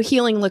 And so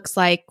healing looks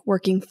like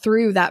working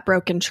through that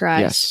broken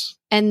trust. Yes.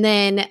 And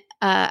then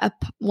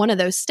one of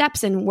those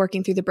steps in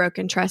working through the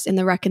broken trust, in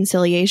the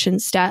reconciliation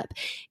step,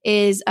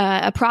 is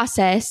a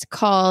process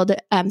called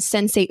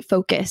sensate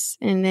focus.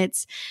 And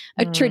it's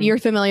you're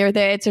familiar with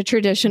it. It's a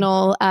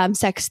traditional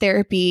sex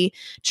therapy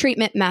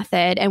treatment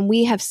method. And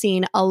we have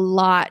seen a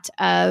lot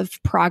of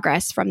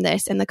progress from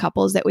this in the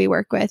couples that we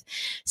work with.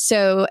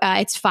 So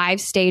it's 5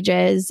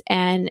 stages,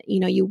 and,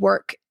 you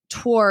work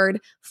toward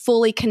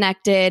fully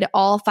connected,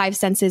 all 5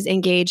 senses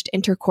engaged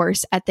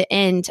intercourse at the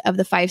end of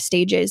the 5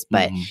 stages.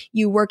 But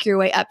you work your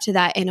way up to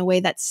that in a way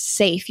that's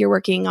safe. You're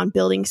working on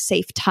building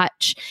safe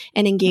touch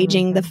and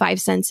engaging the 5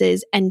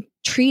 senses and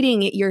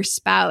treating your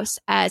spouse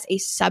as a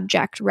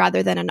subject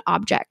rather than an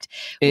object.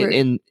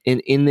 In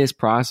this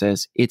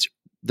process, it's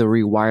the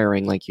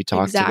rewiring, like you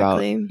talked about.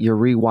 You're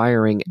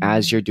rewiring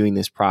as you're doing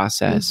this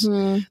process.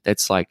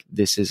 That's like,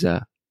 this is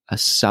a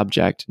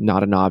subject,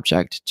 not an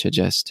object to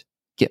just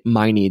get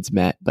my needs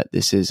met, but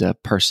this is a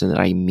person that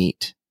I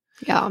meet,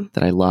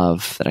 that I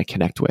love, that I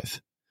connect with.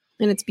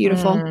 And it's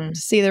beautiful to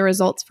see the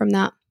results from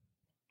that.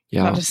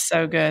 Yeah. That is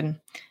so good.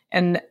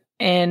 And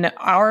in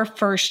our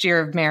first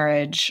year of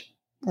marriage,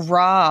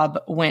 Rob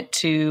went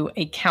to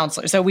a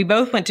counselor. So we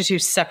both went to 2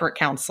 separate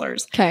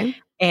counselors. Okay.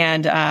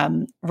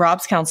 And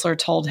Rob's counselor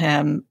told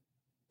him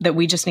that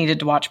we just needed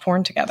to watch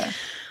porn together.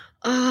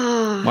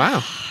 Oh,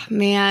 wow.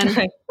 Man.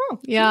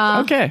 Yeah.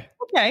 Okay.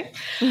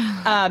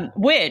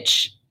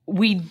 Which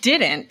we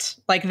didn't,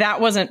 like,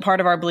 that wasn't part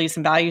of our beliefs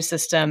and value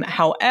system.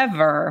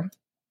 However,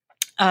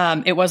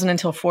 it wasn't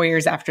until 4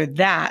 years after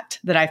that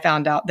I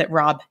found out that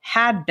Rob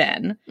had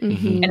been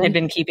and had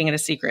been keeping it a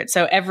secret.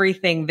 So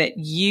everything that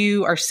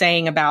you are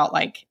saying about,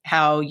 like,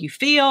 how you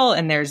feel,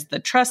 and there's the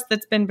trust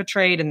that's been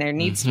betrayed and there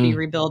needs to be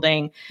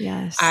rebuilding.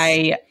 Yes.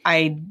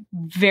 I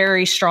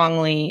very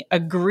strongly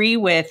agree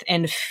with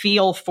and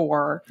feel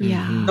for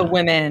the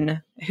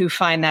women who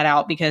find that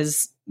out,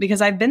 because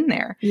I've been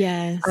there.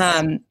 Yes.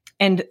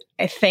 And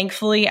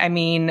thankfully, I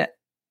mean,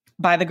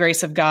 by the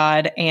grace of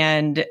God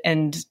and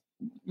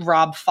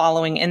Rob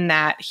following in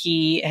that,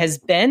 he has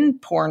been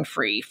porn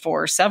free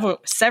for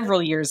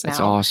several years now. That's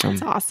awesome.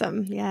 That's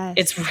awesome.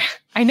 Yes.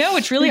 I know,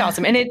 it's really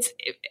awesome. And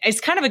it's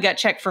kind of a gut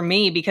check for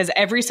me, because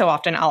every so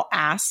often I'll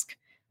ask,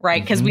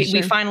 right? Because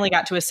we finally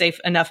got to a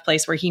safe enough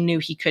place where he knew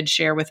he could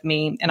share with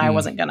me, and I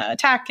wasn't going to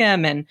attack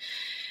him and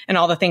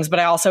all the things, but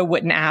I also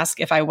wouldn't ask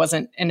if I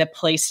wasn't in a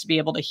place to be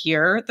able to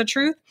hear the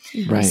truth.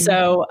 Right.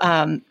 So,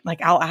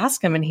 like, I'll ask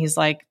him and he's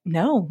like,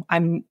 no,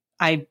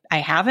 I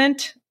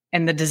haven't.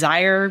 And the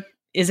desire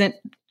isn't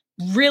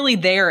really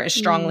there as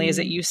strongly as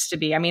it used to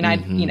be. I mean,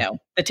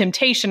 the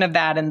temptation of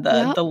that and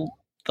the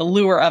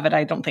lure of it,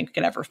 I don't think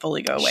could ever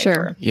fully go away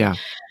Sure.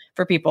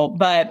 for people.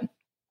 But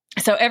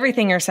so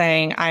everything you're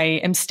saying, I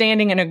am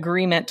standing in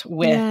agreement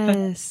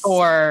with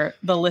for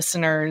the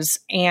listeners,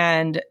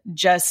 and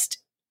just,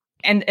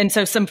 and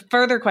so some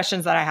further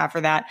questions that I have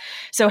for that.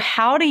 So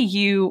how do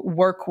you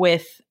work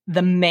with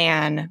the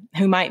man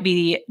who might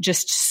be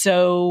just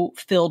so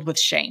filled with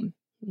shame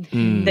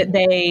that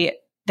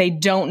they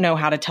don't know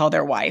how to tell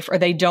their wife, or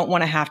they don't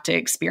want to have to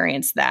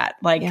experience that?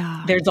 Like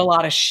there's a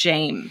lot of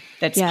shame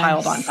that's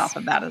piled on top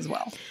of that as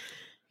well.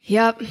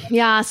 Yep.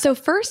 Yeah. So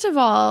first of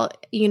all,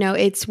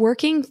 it's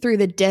working through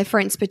the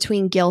difference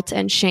between guilt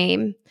and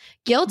shame.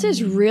 Guilt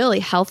is really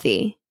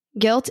healthy.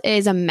 Guilt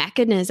is a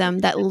mechanism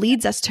that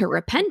leads us to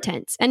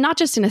repentance, and not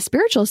just in a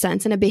spiritual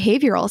sense, in a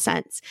behavioral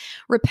sense.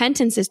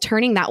 Repentance is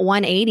turning that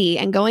 180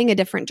 and going a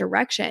different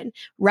direction,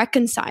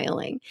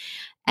 reconciling.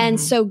 And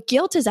so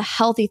guilt is a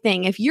healthy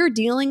thing. If you're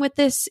dealing with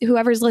this,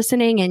 whoever's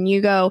listening, and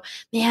you go,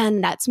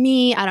 man, that's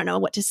me. I don't know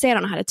what to say. I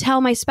don't know how to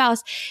tell my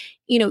spouse.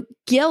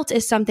 Guilt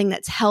is something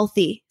that's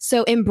healthy.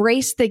 So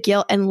embrace the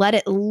guilt and let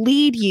it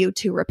lead you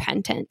to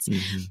repentance.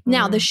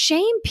 Now, the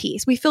shame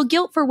piece, we feel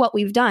guilt for what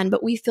we've done,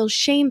 but we feel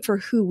shame for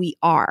who we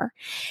are.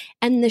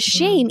 And the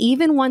shame,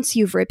 even once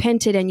you've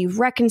repented and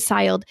you've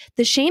reconciled,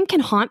 the shame can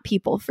haunt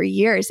people for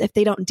years if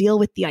they don't deal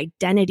with the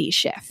identity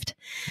shift.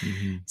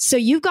 So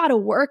you've got to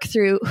work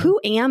through, who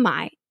am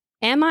I?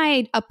 Am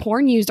I a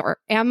porn user?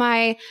 Am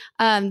I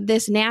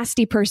this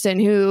nasty person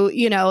who,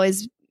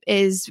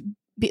 is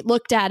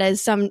looked at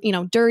as some,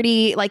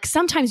 dirty, like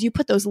sometimes you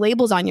put those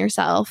labels on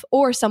yourself,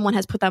 or someone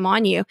has put them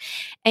on you,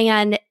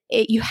 and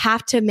you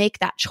have to make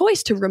that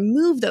choice to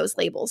remove those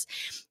labels.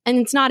 And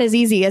it's not as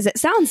easy as it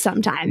sounds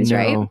sometimes,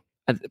 right?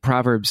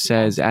 Proverbs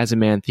says, as a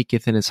man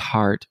thinketh in his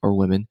heart, or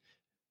women,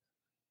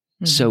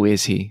 so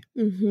is he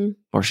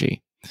or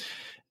she.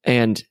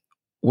 And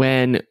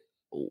when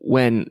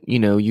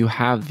you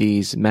have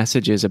these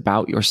messages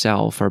about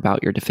yourself, or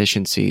about your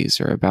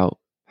deficiencies, or about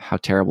how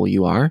terrible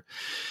you are,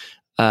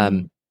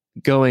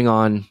 going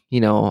on,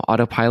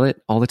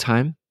 autopilot all the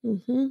time.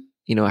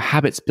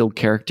 Habits build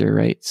character,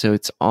 right? So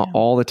it's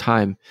all the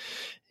time.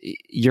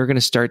 You're going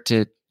to start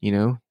to,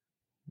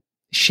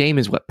 shame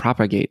is what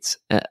propagates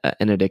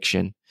an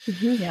addiction.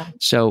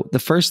 So the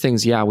first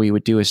things, we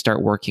would do is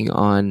start working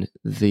on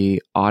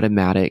the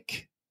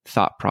automatic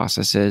thought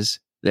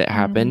processes that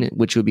happen,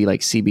 which would be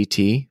like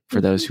CBT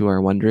for those who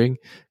are wondering,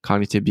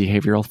 cognitive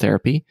behavioral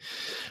therapy.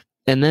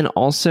 And then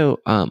also,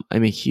 I'm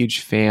a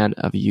huge fan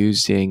of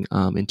using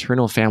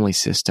internal family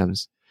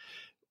systems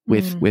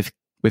with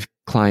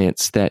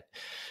clients. That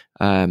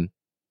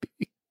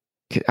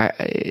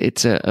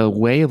it's a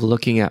way of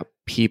looking at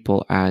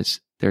people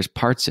as there's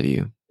parts of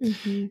you,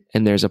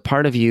 and there's a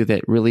part of you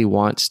that really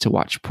wants to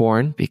watch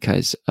porn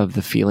because of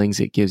the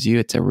feelings it gives you.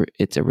 It's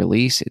a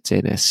release. It's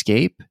an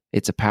escape.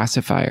 It's a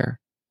pacifier.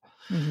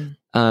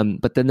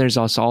 But then there's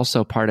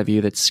also part of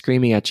you that's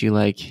screaming at you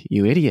like,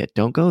 you idiot,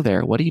 don't go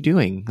there. What are you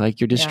doing?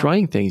 Like, you're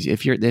destroying things.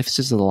 If this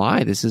is a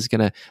lie, this is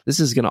gonna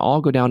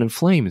all go down in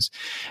flames.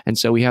 And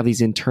so we have these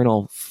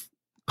internal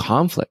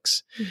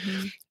conflicts.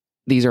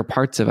 These are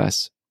parts of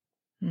us.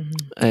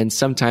 And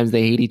sometimes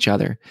they hate each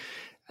other.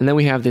 And then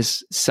we have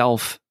this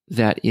self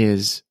that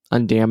is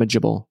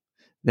undamageable.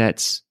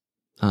 That's,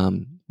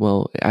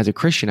 as a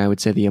Christian, I would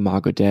say the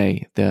imago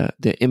Dei,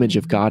 the image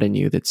of God in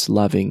you, that's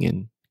loving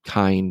and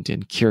kind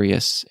and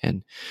curious,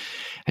 and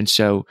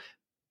so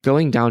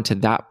going down to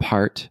that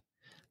part,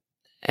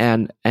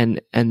 and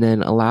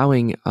then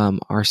allowing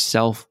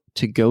ourself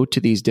to go to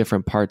these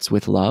different parts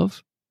with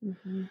love,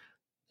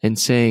 and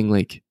saying,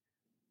 like,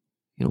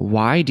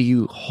 why do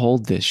you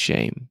hold this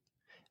shame?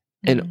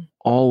 And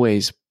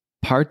always,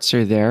 parts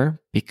are there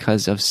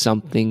because of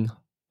something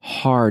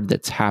hard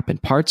that's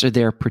happened. Parts are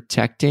there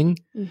protecting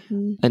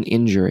an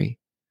injury.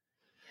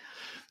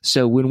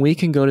 So when we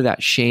can go to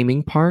that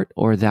shaming part,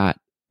 or that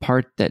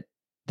part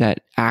that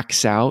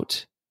acts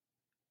out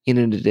in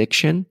an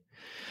addiction,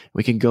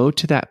 we can go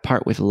to that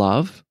part with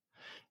love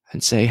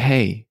and say,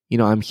 hey,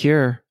 I'm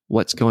here.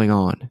 What's going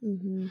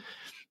on?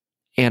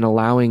 And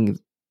allowing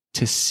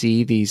to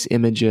see these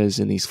images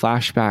and these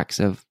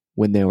flashbacks of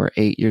when they were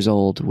 8 years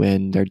old,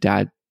 when their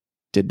dad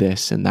did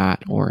this and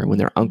that, or when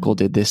their uncle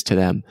did this to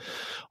them,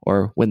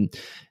 or when,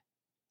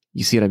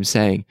 you see what I'm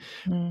saying?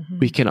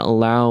 We can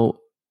allow,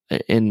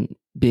 in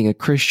being a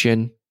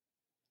Christian,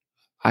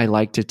 I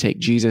like to take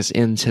Jesus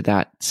into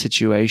that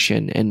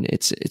situation, and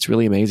it's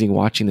really amazing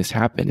watching this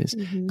happen. As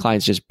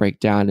clients just break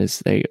down as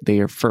they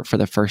are for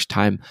the first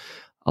time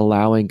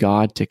allowing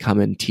God to come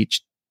and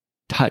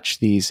touch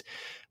these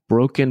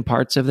broken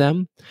parts of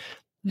them,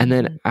 and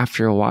then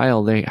after a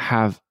while they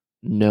have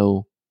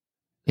no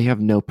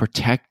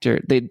protector.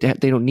 They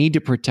don't need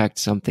to protect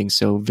something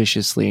so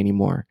viciously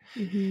anymore,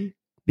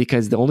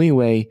 because the only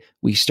way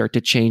we start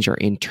to change our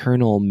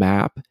internal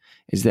map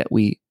is that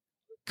we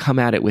come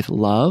at it with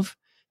love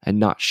and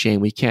not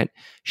shame. We can't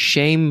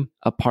shame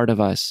a part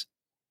of us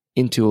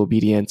into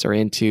obedience or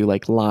into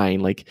like lying,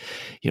 like,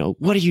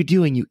 what are you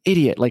doing, you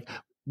idiot? Like,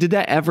 did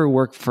that ever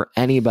work for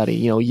anybody,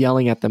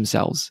 yelling at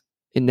themselves?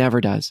 It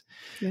never does.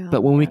 Yeah.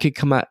 But when we could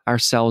come at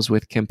ourselves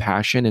with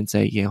compassion and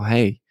say,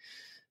 hey,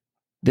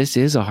 this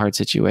is a hard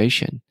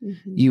situation.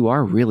 Mm-hmm. You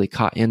are really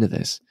caught into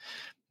this,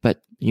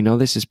 but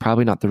this is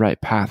probably not the right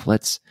path.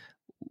 Let's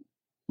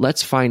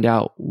find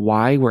out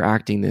why we're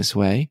acting this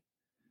way,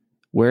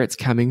 where it's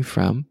coming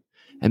from,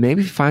 and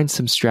maybe find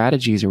some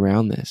strategies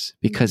around this,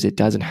 because it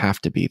doesn't have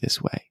to be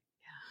this way.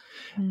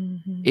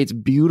 Mm-hmm. It's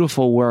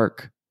beautiful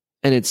work,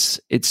 and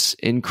it's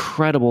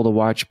incredible to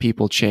watch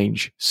people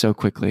change so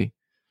quickly.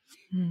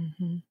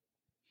 Mm-hmm.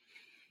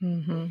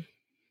 Mm-hmm.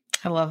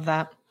 I love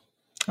that.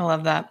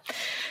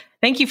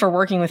 Thank you for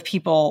working with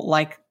people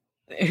like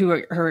who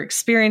are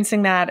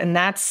experiencing that. And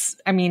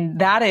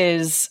that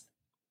is,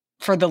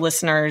 for the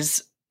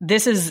listeners,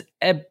 this is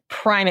a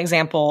prime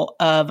example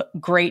of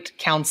great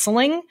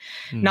counseling.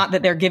 Not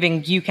that they're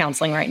giving you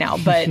counseling right now,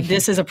 but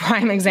this is a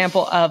prime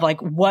example of like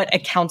what a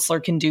counselor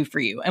can do for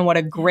you, and what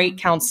a great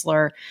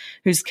counselor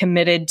who's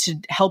committed to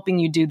helping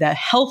you do the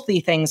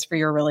healthy things for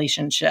your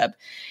relationship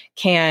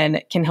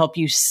can help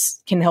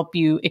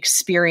you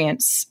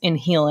experience in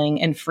healing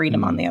and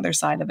freedom on the other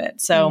side of it.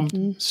 So,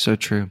 So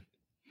true.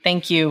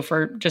 Thank you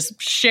for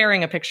just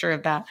sharing a picture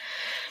of that.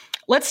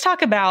 Let's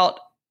talk about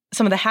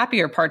some of the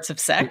happier parts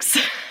of sex.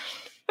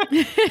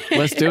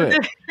 Let's do it.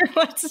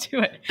 Let's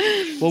do it.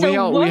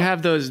 Well, we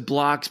have those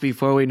blocks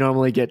before we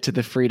normally get to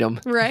the freedom.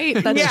 Right.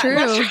 That's true.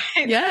 That's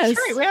right. Yes. That's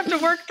right. We have to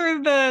work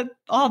through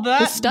all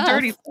that stuff.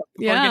 dirty stuff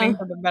before getting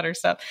to the better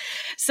stuff.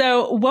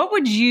 So what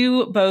would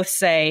you both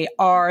say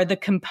are the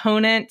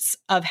components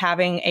of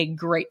having a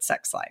great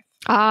sex life?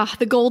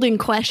 The golden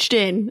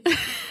question.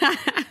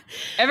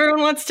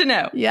 Everyone wants to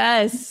know.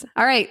 Yes.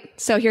 All right.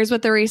 So here's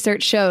what the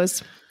research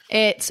shows.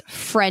 It's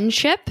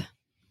friendship.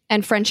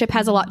 And friendship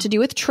has a lot to do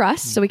with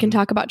trust. So we can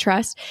talk about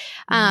trust.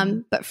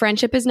 But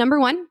friendship is number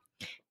one.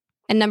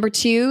 And number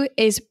two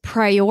is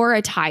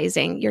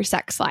prioritizing your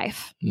sex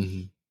life.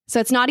 Mm-hmm. So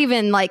it's not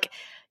even like,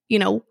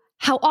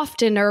 how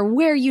often or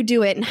where you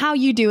do it and how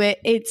you do it.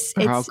 It's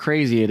how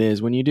crazy it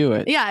is when you do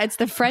it. Yeah. It's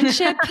the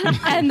friendship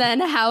and then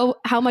how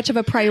much of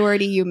a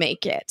priority you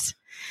make it.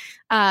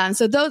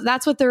 So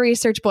that's what the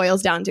research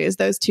boils down to, is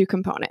those two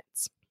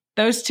components.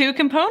 Those two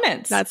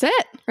components. That's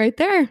it right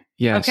there.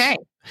 Yes. Okay.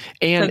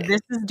 And so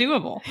this is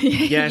doable.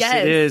 yes,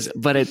 it is,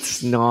 but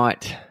it's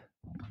not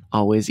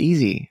always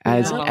easy,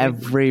 as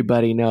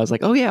everybody knows.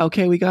 Like, oh yeah,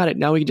 okay, we got it.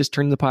 Now we can just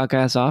turn the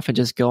podcast off and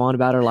just go on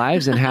about our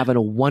lives and having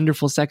a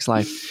wonderful sex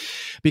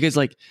life. Because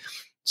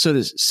so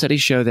the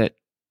studies show that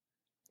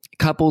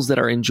couples that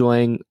are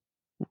enjoying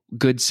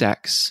good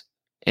sex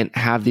and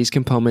have these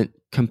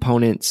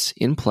components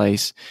in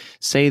place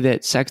say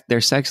that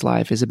their sex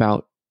life is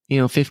about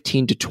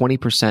 15 to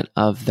 20%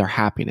 of their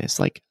happiness,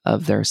 like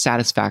of their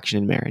satisfaction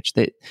in marriage.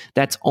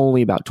 That's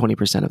only about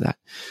 20% of that.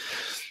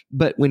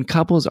 But when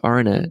couples are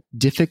in a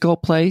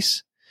difficult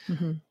place,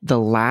 the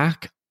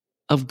lack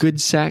of good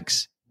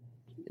sex,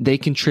 they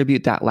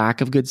contribute that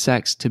lack of good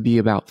sex to be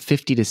about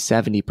 50 to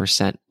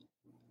 70%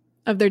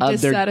 of their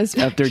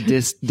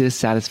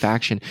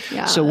dissatisfaction.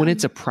 Yeah. So when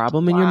it's a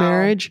problem in your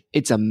marriage,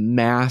 it's a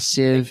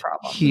massive,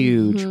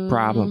 huge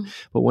problem.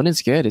 But when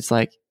it's good, it's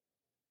like,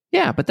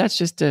 yeah, but that's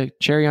just a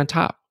cherry on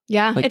top.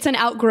 Yeah, it's an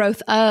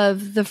outgrowth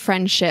of the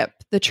friendship,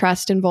 the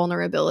trust and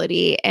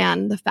vulnerability,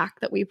 and the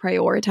fact that we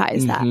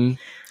prioritize that.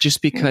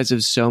 Just because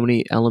of so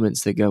many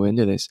elements that go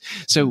into this.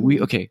 So we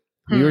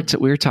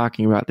were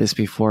talking about this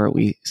before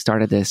we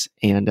started this,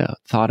 and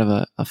thought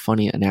of a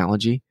funny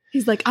analogy.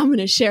 He's like, I'm going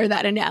to share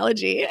that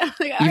analogy.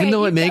 Like, even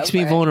though it makes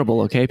me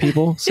vulnerable, okay,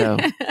 people? So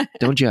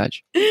don't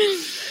judge.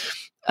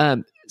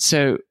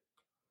 So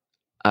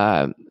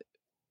a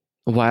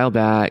while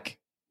back,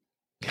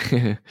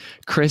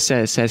 Chris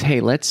says, hey,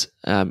 let's,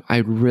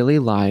 I'd really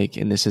like,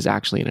 and this is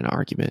actually in an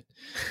argument.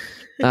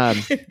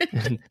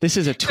 This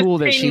is a tool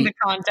that the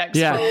context.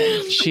 Yeah,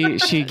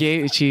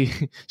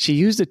 she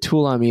used a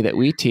tool on me that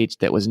we teach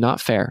that was not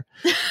fair.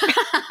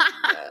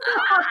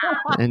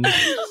 And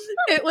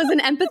it was an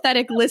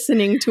empathetic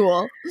listening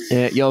tool.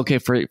 Okay.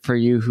 For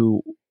you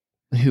who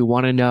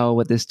want to know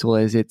what this tool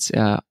is, it's,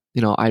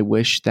 I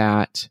wish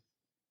that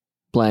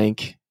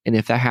blank. And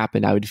if that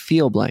happened, I would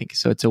feel blank.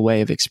 So it's a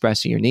way of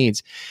expressing your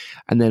needs.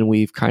 And then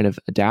we've kind of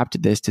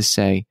adapted this to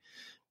say,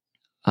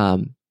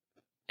 and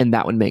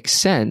that would make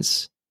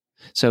sense.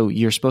 So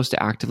you're supposed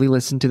to actively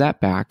listen to that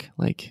back.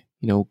 Like,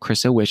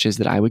 Krista wishes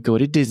that I would go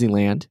to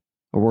Disneyland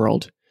or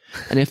World.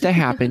 And if that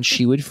happened,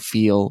 she would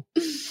feel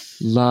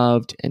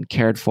loved and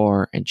cared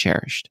for and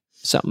cherished.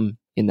 Something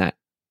in that.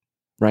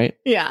 Right?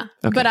 Yeah.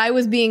 Okay. But I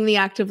was being the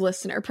active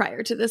listener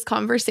prior to this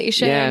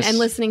conversation and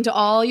listening to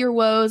all your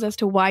woes as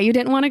to why you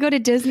didn't want to go to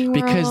Disney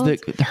World.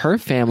 Because her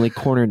family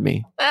cornered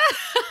me.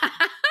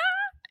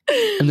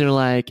 And they're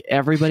like,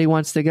 everybody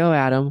wants to go,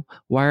 Adam.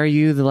 Why are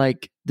you the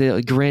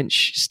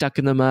Grinch stuck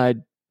in the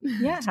mud?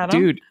 Yeah, Adam.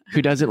 Dude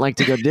who doesn't like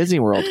to go to Disney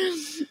World.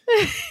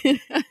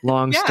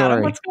 Long story.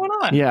 Adam, what's going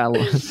on? Yeah,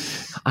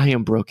 I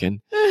am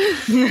broken.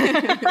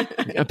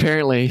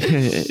 Apparently,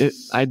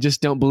 I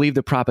just don't believe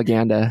the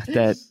propaganda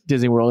that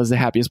Disney World is the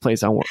happiest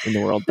place in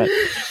the world. But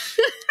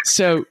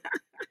so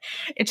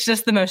It's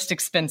just the most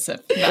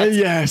expensive.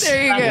 Yes.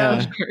 There you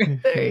Yeah. go.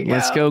 There you go.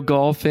 Let's go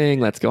golfing.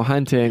 Let's go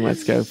hunting.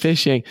 Let's go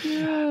fishing.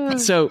 Yeah.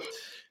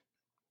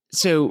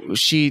 So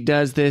she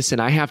does this,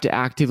 and I have to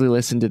actively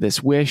listen to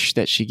this wish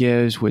that she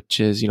gives, which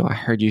is, I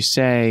heard you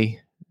say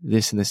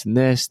this and this and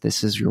this.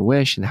 This is your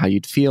wish and how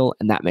you'd feel.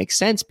 And that makes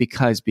sense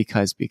because, being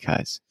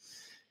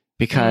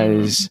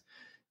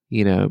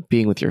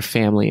with your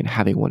family and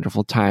having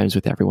wonderful times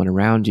with everyone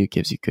around you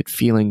gives you good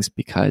feelings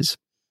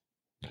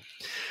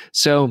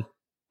So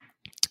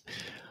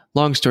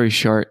long story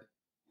short,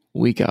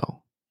 we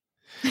go.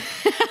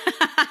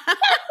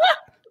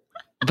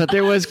 But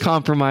there was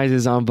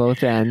compromises on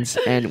both ends,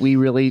 and we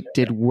really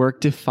did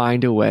work to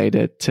find a way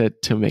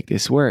to make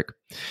this work.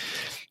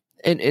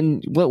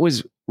 And what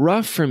was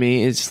rough for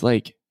me is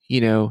like,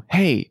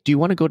 hey, do you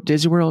want to go to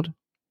Disney World,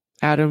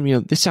 Adam?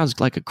 This sounds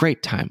like a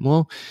great time.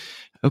 Well,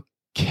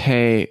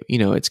 okay,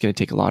 it's going to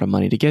take a lot of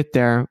money to get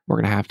there. We're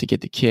going to have to get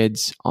the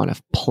kids on a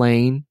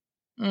plane.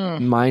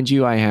 Mind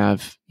you, I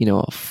have, a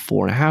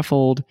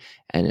 4.5-year-old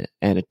and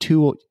a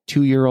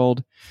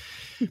 2-year-old.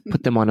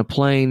 Put them on a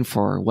plane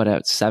for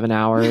 7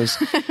 hours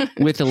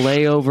with a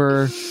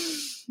layover,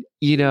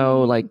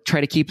 like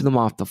try to keep them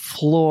off the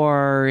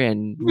floor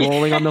and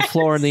rolling on the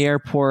floor in the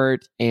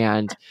airport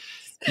and,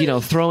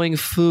 throwing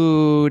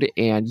food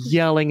and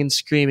yelling and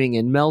screaming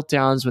and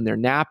meltdowns when their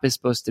nap is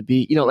supposed to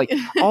be, like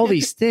all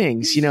these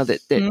things, that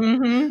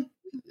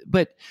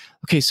but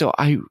okay. So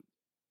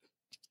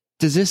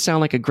does this sound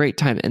like a great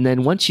time? And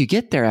then once you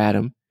get there,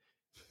 Adam,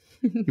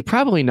 you're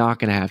probably not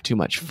going to have too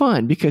much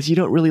fun because you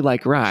don't really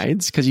like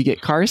rides because you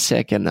get car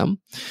sick in them.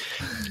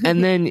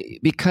 And then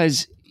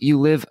because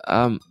you have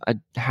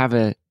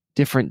a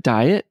different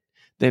diet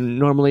than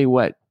normally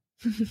what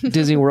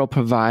Disney World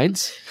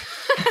provides,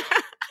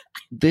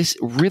 this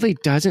really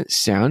doesn't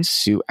sound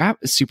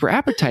super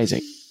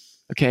appetizing.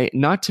 Okay.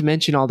 Not to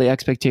mention all the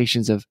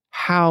expectations of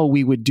how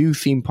we would do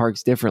theme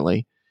parks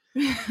differently.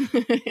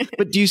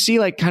 But do you see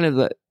like kind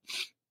of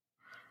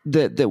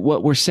the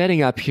what we're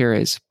setting up here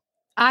is,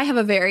 I have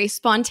a very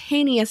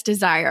spontaneous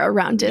desire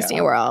around Disney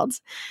World.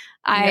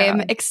 I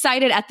am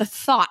excited at the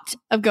thought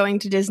of going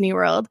to Disney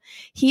World.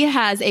 He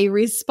has a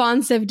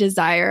responsive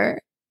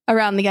desire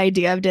around the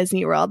idea of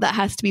Disney World that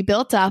has to be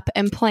built up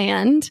and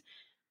planned.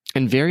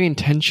 And very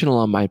intentional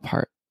on my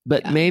part.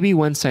 But maybe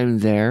once I'm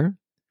there,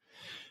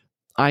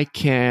 I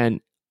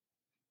can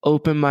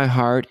open my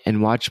heart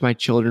and watch my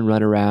children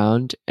run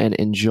around and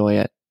enjoy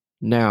it.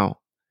 Now,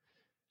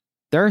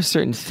 there are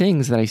certain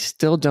things that I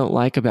still don't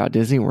like about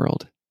Disney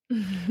World.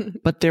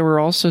 But there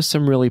were also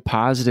some really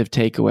positive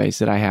takeaways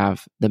that I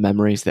have, the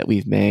memories that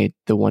we've made,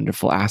 the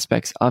wonderful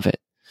aspects of it.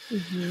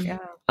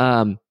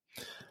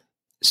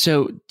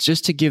 So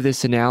just to give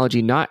this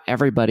analogy, not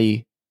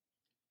everybody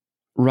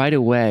right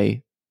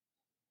away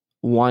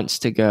wants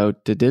to go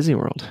to Disney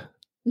World.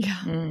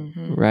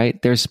 Right?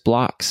 There's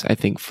blocks, I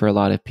think, for a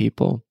lot of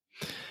people.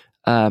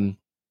 And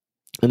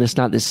it's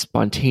not this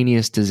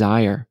spontaneous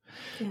desire.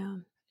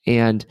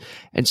 And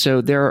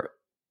so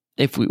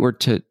if we were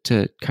to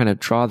kind of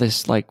draw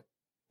this, like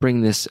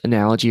bring this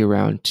analogy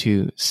around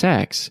to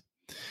sex,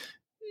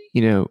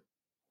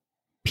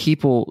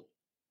 people,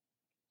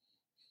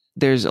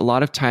 there's a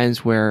lot of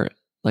times where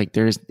like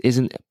there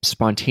isn't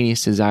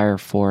spontaneous desire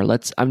for,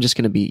 I'm just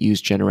going to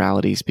use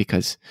generalities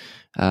because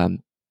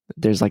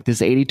there's like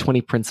this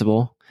 80-20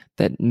 principle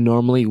that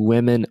normally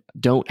women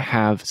don't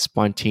have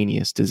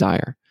spontaneous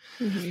desire.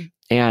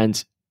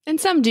 And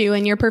some do,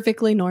 and you're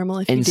perfectly normal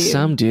if you do. And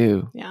some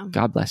do. Yeah.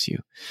 God bless you.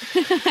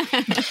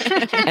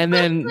 And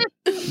then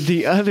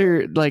the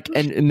other,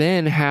 and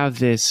men have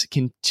this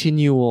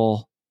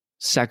continual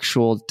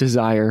sexual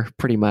desire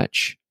pretty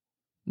much.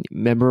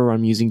 Remember,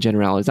 I'm using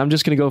generalities. I'm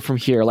just going to go from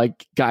here,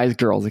 like guys,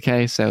 girls,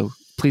 okay? So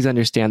please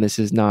understand this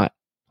is not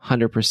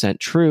 100%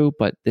 true,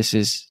 but this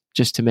is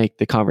just to make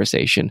the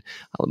conversation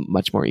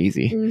much more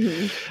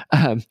easy.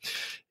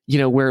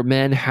 Where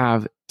men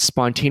have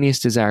spontaneous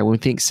desire. When we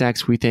think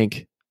sex, we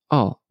think,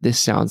 oh, this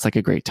sounds like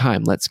a great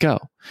time. Let's go.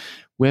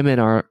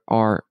 Women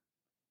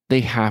they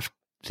have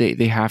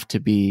to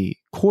be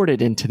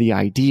courted into the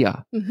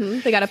idea.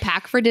 They got to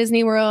pack for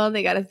Disney World.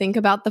 They got to think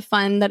about the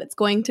fun that it's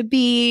going to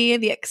be,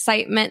 the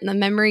excitement and the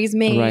memories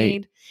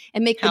made,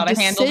 and make the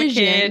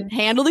decision.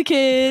 Handle the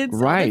kids.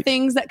 Right. All the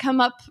things that come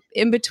up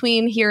in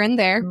between here and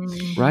there.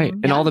 Right.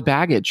 And all the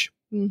baggage.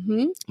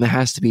 That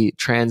has to be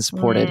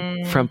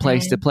transported from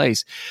place to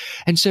place.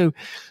 And so,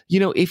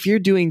 if you're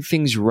doing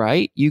things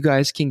right, you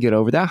guys can get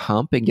over that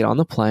hump and get on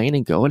the plane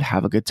and go and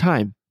have a good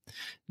time.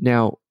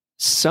 Now,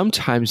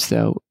 sometimes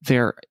though,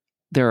 there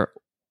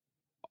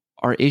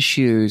are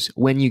issues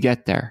when you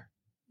get there,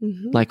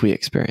 like we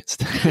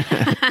experienced.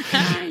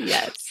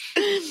 Yes.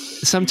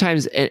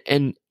 Sometimes,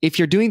 and if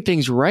you're doing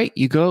things right,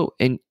 you go,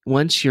 and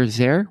once you're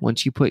there,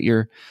 once you put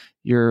your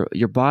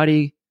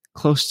body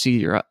close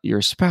to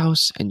your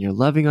spouse and you're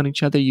loving on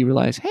each other, you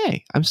realize,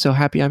 hey, I'm so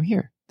happy I'm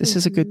here. This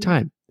is a good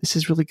time. This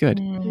is really good.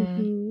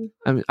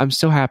 I'm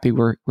so happy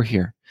we're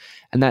here.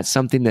 And that's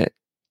something that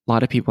a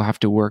lot of people have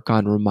to work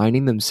on,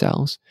 reminding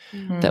themselves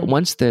that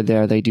once they're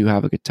there, they do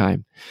have a good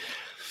time.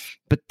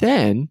 But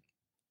then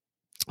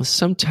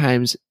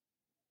sometimes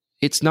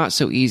it's not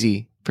so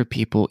easy for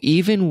people,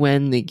 even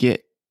when they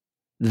get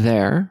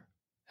there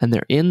and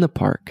they're in the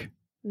park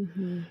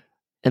Mm-hmm.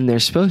 and they're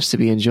supposed to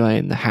be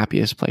enjoying the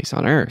happiest place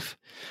on earth.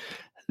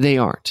 They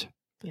aren't.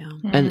 Yeah.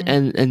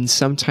 And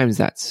sometimes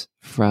that's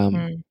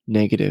from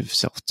negative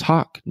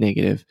self-talk,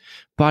 negative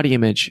body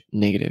image,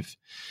 negative.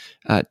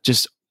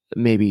 Just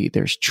maybe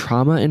there's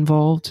trauma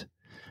involved,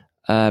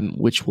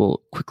 which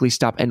will quickly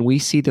stop. And we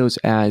see those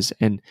as,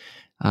 and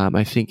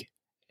I think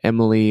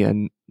Emily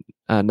and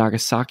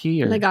Nagoski.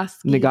 Yes.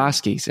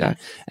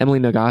 Emily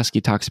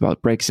Nagoski talks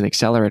about brakes and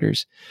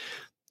accelerators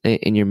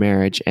in your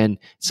marriage. And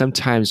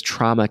sometimes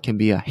trauma can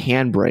be a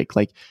handbrake,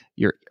 like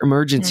your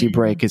emergency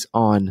brake is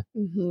on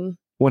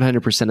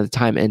 100% of the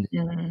time. And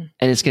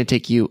it's going to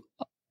take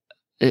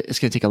it's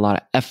going to take a lot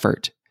of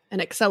effort An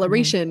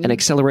acceleration.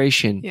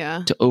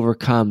 to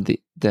overcome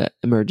the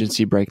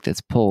emergency brake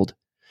that's pulled.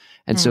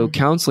 And so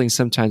counseling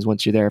sometimes,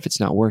 once you're there, if it's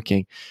not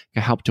working,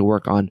 can help to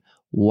work on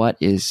what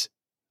is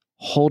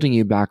holding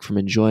you back from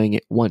enjoying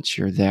it once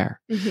you're there.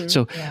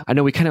 So I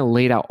know we kind of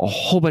laid out a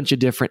whole bunch of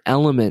different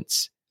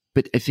elements,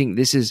 but I think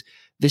this is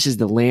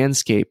the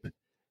landscape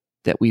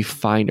that we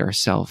find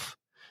ourselves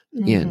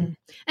in.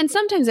 And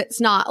sometimes it's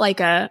not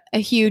like a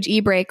huge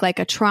e-brake, like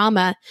a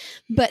trauma,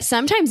 but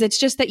sometimes it's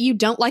just that you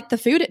don't like the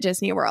food at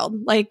Disney World.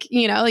 Like,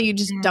 you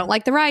just don't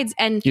like the rides,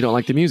 and You don't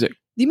like the music.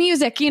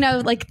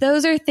 Like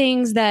those are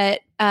things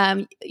that,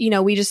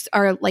 we just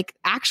are like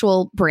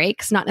actual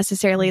breaks, not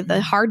necessarily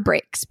the hard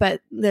breaks,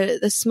 but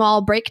the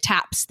small brake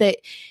taps that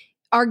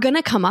are going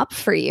to come up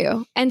for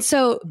you. And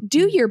so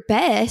do your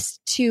best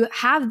to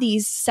have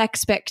these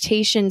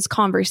expectations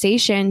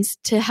conversations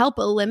to help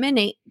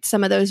eliminate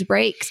some of those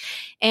breaks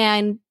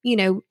and,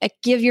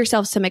 give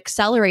yourself some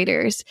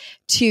accelerators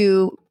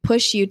to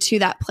push you to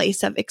that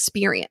place of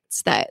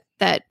experience,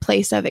 that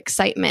place of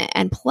excitement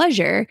and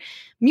pleasure,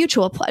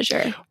 mutual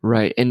pleasure.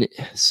 Right. And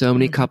so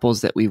many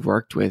couples that we've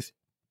worked with,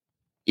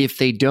 if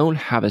they don't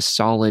have a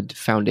solid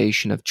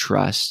foundation of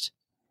trust,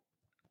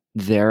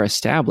 they're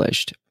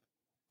established.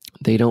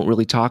 They don't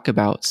really talk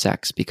about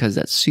sex because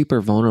that's super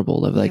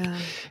vulnerable of like,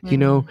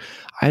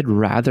 I'd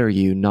rather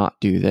you not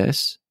do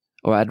this,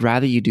 or I'd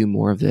rather you do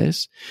more of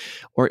this.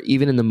 Or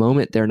even in the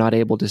moment, they're not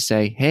able to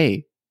say,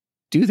 hey,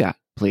 do that,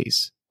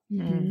 please.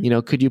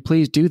 Could you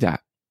please do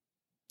that?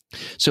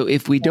 So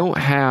if we don't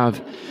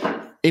have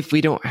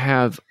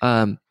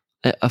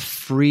a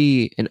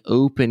free and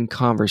open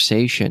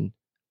conversation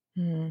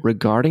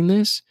regarding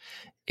this,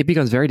 it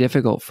becomes very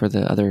difficult for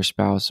the other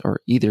spouse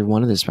or either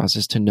one of the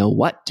spouses to know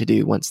what to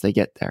do once they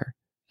get there.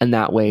 And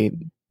that way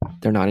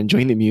they're not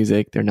enjoying the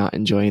music, they're not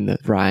enjoying the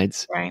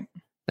rides, right?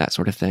 That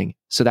sort of thing.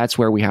 So that's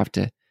where we have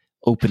to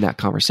open that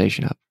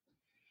conversation up.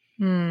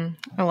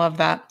 I love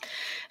that.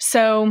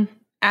 So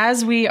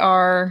as we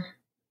are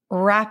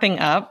wrapping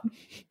up,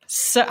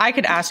 so I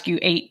could ask you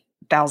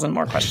 8,000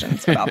 more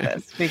questions about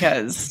this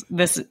because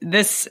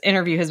this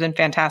interview has been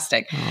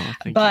fantastic.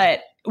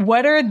 But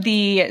what are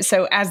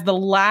so as the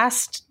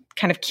last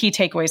kind of key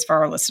takeaways for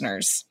our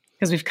listeners,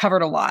 because we've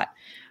covered a lot,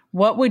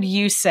 what would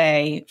you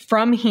say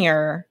from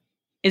here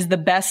is the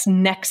best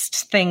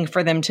next thing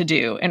for them to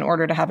do in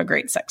order to have a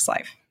great sex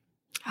life?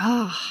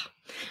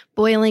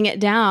 Boiling it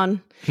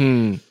down.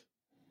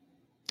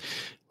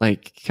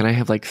 Like, can I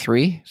have like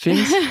 3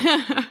 things?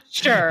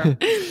 Sure.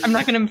 I'm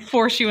not going to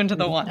force you into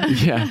the one.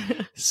 Yeah.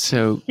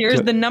 So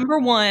here's the number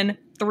 1,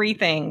 3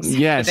 things.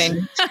 Yes.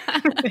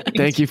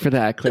 Thank you for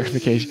that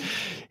clarification.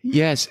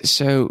 Yes.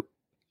 So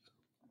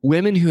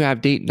women who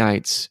have date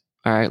nights,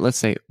 all right, let's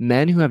say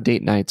men who have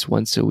date nights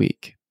once a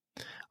week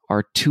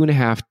are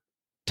 2.5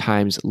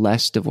 times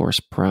less divorce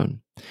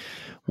prone.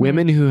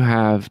 Women who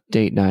have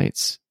date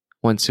nights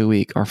once a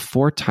week are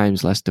 4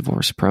 times less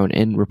divorce prone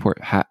and report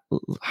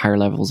higher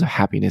levels of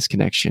happiness,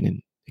 connection,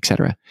 and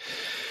etc.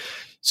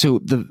 So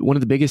one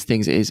of the biggest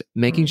things is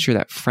making sure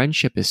that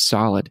friendship is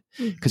solid.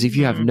 Because if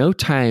you have no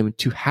time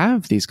to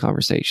have these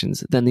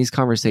conversations, then these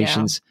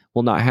conversations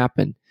will not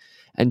happen.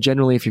 And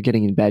generally, if you're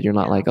getting in bed, you're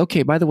not like,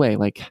 okay, by the way,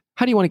 like,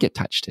 how do you want to get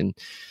touched? And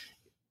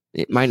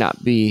it might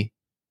not be,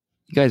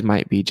 you guys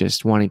might be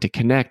just wanting to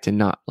connect and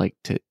not like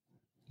to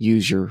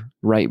use your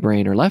right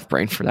brain or left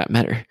brain for that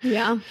matter.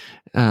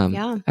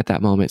 At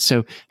that moment.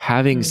 So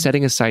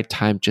setting aside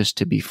time just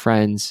to be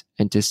friends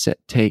and to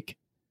take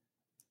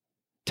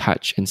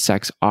touch and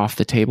sex off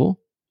the table,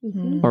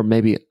 or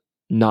maybe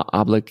not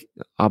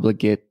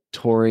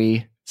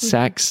obligatory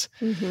sex,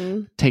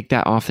 take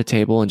that off the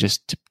table and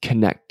just to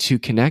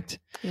connect.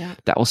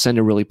 That will send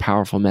a really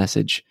powerful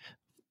message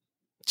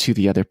to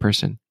the other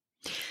person.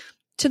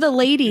 To the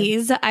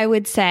ladies, I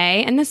would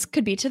say, and this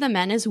could be to the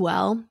men as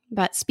well,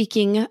 but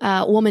speaking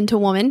woman to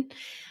woman,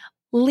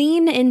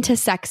 lean into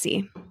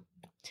sexy.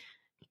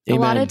 Amen.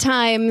 A lot of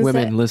times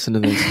women listen to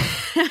this.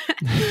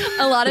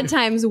 A lot of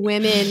times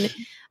women,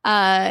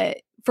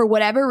 for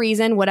whatever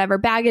reason, whatever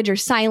baggage or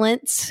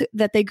silence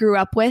that they grew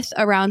up with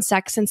around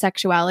sex and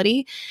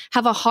sexuality,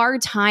 have a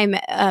hard time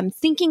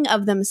thinking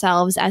of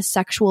themselves as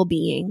sexual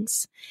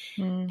beings.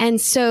 And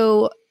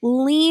so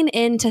lean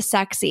into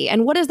sexy.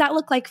 And what does that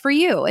look like for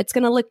you? It's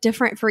going to look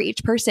different for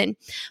each person.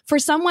 For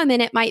some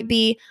women, it might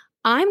be,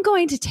 I'm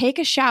going to take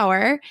a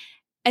shower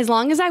as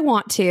long as I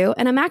want to,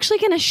 and I'm actually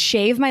going to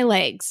shave my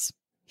legs.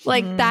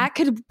 Like that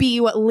could be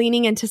what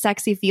leaning into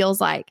sexy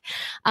feels like.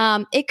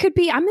 It could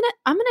be, I'm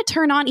gonna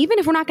turn on, even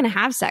if we're not gonna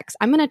have sex,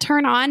 I'm gonna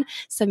turn on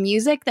some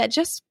music that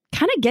just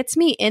kind of gets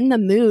me in the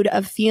mood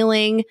of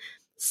feeling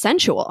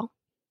sensual,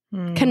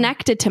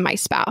 connected to my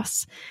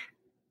spouse.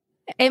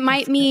 It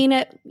might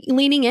mean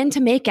leaning in to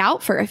make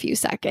out for a few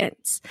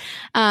seconds.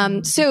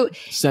 So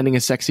sending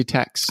a sexy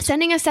text,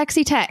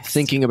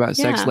 thinking about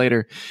sex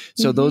later.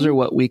 So those are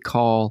what we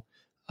call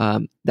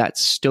that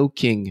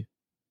stoking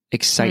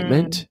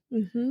excitement.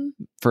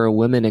 For a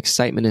woman,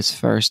 excitement is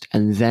first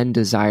and then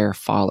desire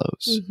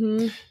follows.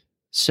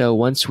 So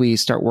once we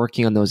start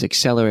working on those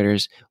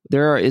accelerators,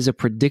 there is a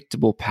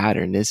predictable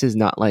pattern. This is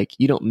not like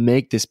you don't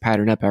make this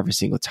pattern up every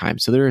single time.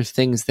 So there are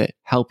things that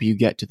help you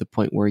get to the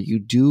point where you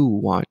do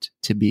want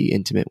to be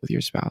intimate with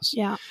your spouse.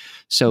 Yeah.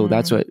 So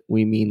that's what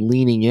we mean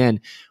leaning in.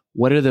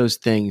 What are those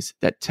things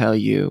that tell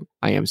you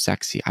I am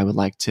sexy? I would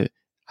like to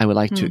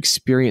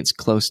experience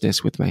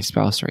closeness with my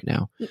spouse right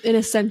now. In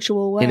a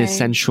sensual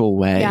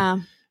way. Yeah.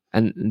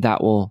 And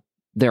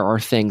there are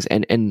things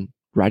and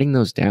writing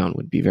those down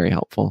would be very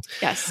helpful.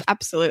 Yes,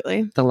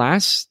 absolutely. The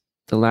last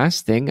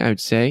thing I would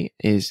say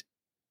is,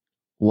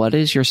 what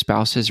is your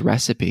spouse's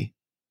recipe?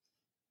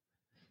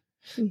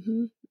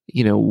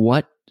 You know,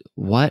 what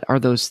are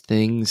those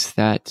things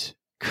that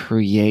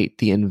create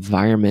the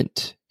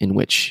environment in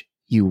which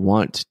you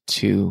want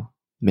to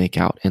make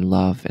out and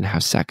love and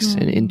have sex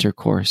and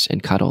intercourse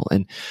and cuddle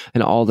and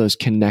all those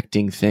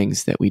connecting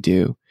things that we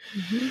do.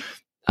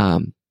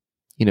 You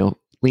know,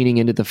 leaning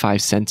into the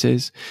 5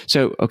 senses.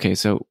 So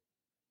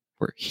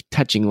we're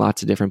touching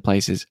lots of different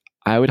places.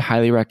 I would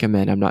highly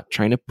recommend, I'm not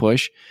trying to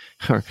push,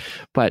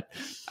 but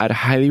I'd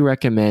highly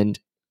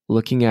recommend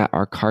looking at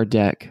our card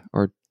deck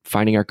or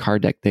finding our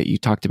card deck that you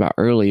talked about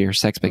earlier,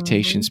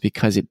 Sexpectations,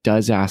 because it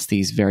does ask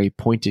these very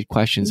pointed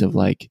questions of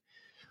like,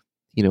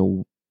 you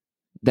know,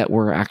 that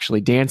we're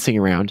actually dancing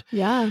around.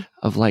 Yeah.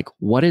 Of like,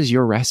 what is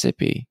your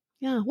recipe?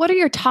 Yeah. What are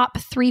your top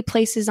 3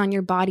 places on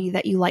your body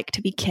that you like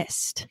to be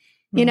kissed?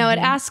 You know, it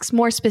asks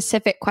more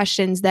specific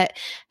questions that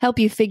help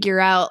you figure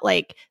out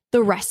like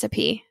the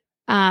recipe.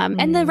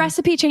 And the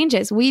recipe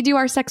changes. We do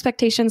our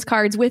Sexpectations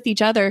cards with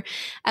each other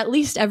at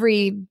least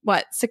every,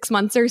 6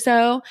 months or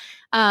so.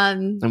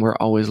 And we're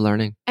always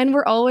learning. And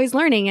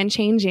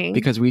changing.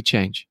 Because we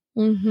change.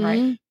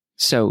 Right.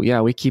 So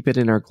yeah, we keep it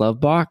in our glove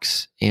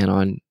box, and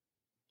on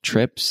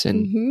trips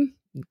and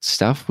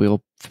stuff,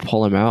 we'll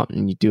pull them out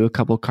and you do a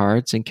couple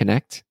cards and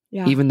connect.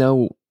 Yeah. Even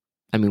though,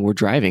 I mean, we're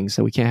driving,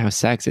 so we can't have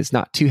sex. It's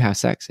not to have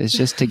sex. It's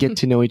just to get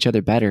to know each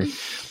other better.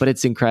 But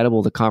it's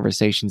incredible the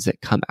conversations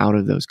that come out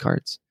of those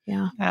cards.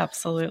 Yeah,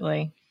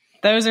 absolutely.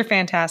 Those are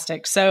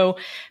fantastic. So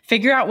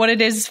figure out what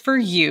it is for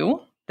you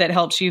that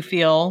helps you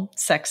feel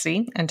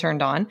sexy and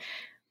turned on.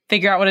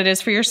 Figure out what it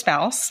is for your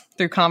spouse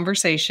through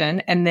conversation,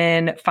 and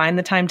then find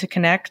the time to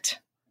connect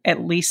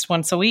at least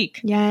once a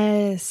week.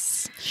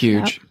 Yes.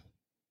 Huge. Yep.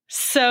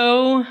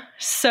 So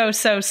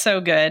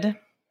good.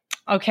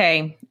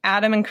 Okay,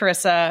 Adam and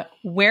Carissa,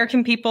 where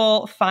can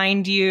people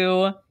find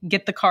you,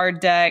 get the card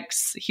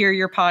decks, hear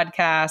your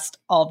podcast,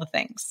 all the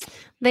things?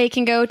 They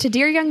can go to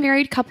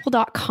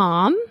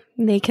dearyoungmarriedcouple.com.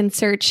 They can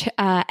search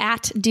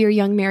at Dear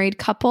Young Married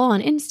Couple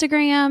on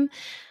Instagram,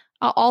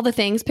 all the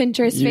things,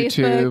 Pinterest,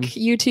 Facebook,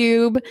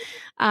 YouTube.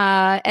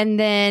 And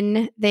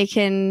then they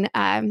can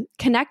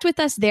connect with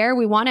us there.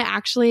 We want to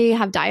actually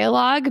have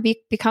dialogue,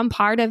 become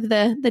part of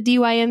the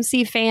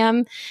DYMC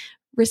fam.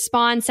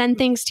 Respond, send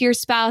things to your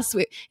spouse.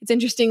 It's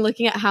interesting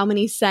looking at how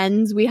many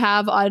sends we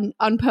have on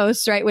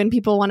posts, right? When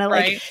people want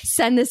to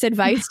send this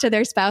advice to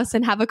their spouse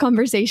and have a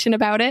conversation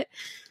about it.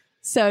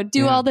 So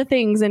do all the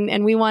things,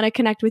 and we want to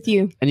connect with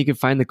you. And you can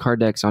find the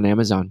card decks on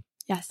Amazon.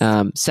 Yes.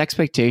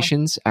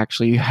 Sexpectations,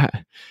 actually.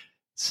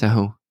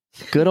 So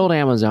good old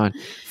Amazon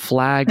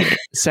flag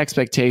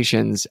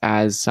Sexpectations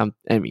as some,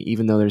 I mean,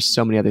 even though there's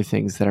so many other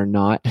things that are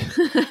not.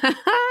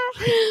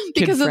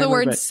 Because of the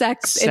word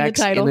sex in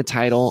the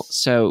title.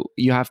 So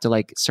you have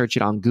to search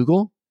it on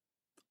Google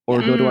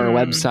or go to our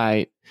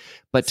website.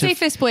 But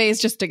safest way is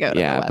just to go to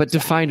the website. But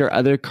to find our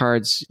other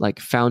cards like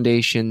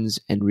Foundations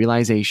and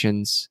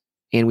Realizations,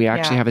 and we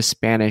actually have a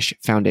Spanish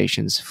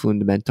Foundations,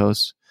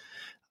 Fundamentos.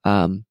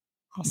 Awesome.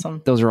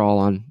 Those are all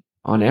on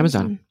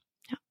Amazon.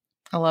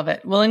 I love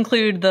it. We'll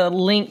include the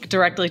link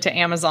directly to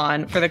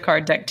Amazon for the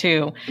card deck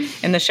too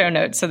in the show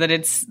notes so that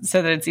it's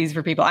easy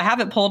for people. I have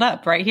it pulled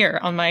up right here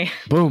on my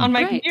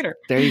computer.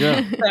 There you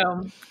go.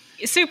 So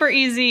super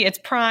easy. It's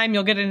Prime.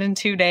 You'll get it in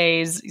 2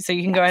 days. So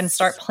you can go ahead and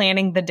start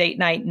planning the date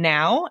night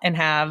now and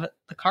have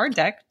the card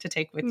deck to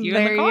take with you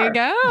in the car. There you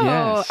go.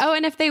 Yes. Oh,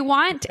 and if they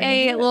want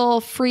a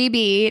little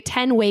freebie,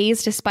 10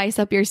 ways to spice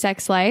up your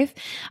sex life,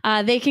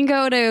 they can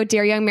go to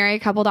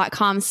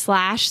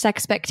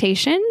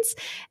dearyoungmarriedcouple.com/sexpectations,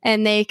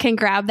 and they can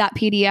grab that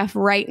PDF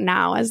right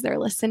now as they're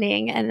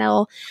listening, and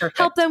it'll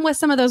help them with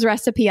some of those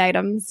recipe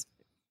items.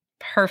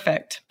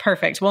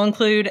 Perfect. We'll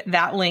include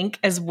that link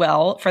as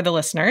well for the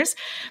listeners,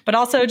 but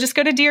also just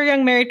go to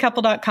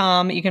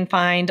dearyoungmarriedcouple.com. You can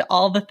find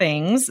all the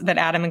things that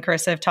Adam and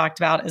Carissa have talked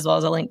about, as well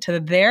as a link to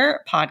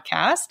their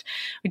podcast,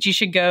 which you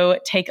should go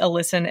take a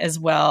listen as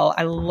well.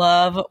 I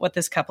love what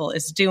this couple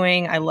is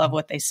doing. I love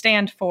what they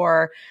stand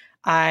for.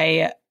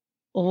 I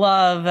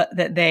love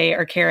that they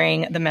are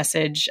carrying the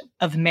message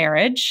of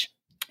marriage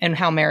and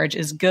how marriage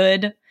is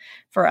good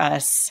for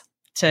us,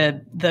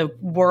 to the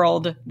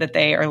world that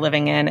they are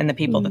living in and the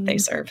people that they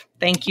serve.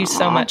 Thank you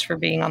so much for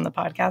being on the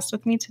podcast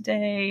with me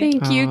today.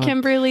 Thank you,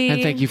 Kimberly.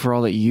 And thank you for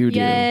all that you do.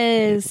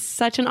 Yes,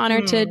 such an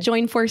honor to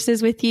join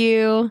forces with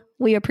you.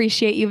 We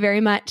appreciate you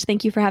very much.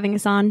 Thank you for having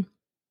us on.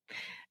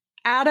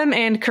 Adam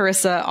and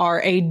Carissa are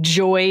a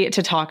joy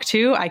to talk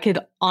to. I could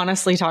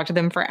honestly talk to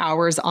them for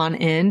hours on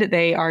end.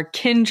 They are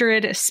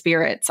kindred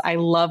spirits. I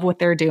love what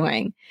they're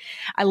doing.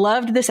 I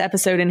loved this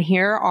episode, and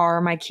here are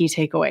my key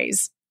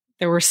takeaways.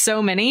 There were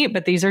so many,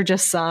 but these are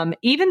just some,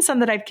 even some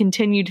that I've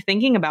continued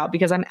thinking about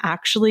because I'm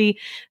actually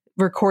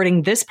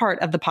recording this part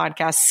of the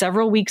podcast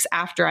several weeks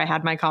after I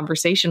had my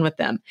conversation with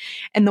them.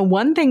 And the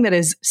one thing that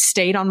has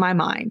stayed on my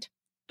mind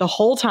the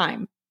whole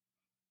time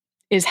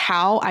is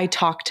how I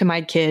talk to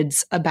my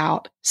kids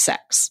about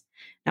sex.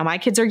 Now, my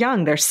kids are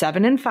young. They're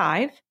 7 and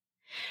 5,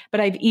 but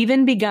I've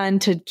even begun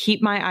to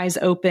keep my eyes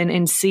open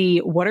and see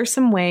what are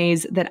some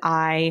ways that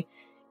I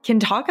can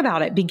talk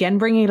about it, begin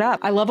bringing it up.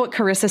 I love what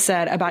Carissa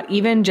said about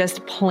even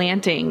just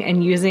planting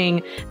and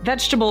using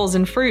vegetables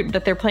and fruit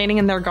that they're planting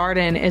in their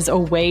garden as a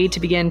way to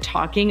begin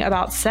talking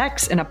about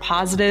sex in a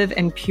positive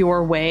and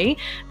pure way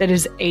that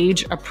is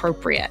age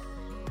appropriate.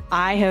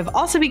 I have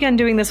also begun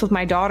doing this with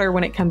my daughter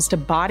when it comes to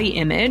body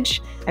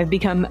image. I've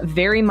become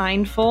very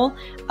mindful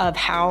of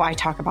how I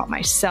talk about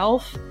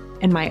myself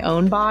and my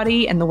own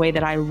body and the way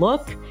that I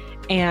look.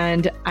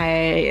 And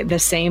the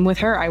same with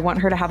her. I want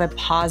her to have a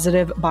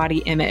positive body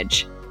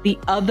image. The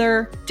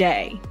other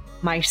day,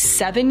 my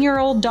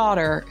 7-year-old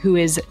daughter, who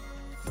is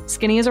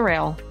skinny as a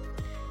rail,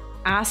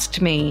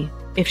 asked me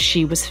if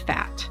she was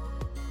fat.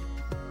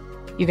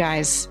 You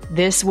guys,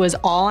 this was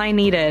all I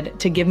needed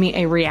to give me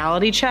a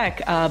reality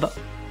check of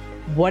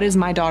what is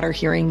my daughter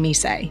hearing me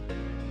say.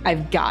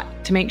 I've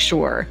got to make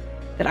sure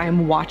that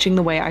I'm watching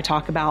the way I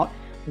talk about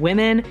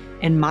women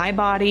and my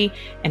body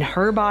and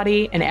her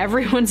body and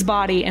everyone's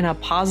body in a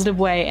positive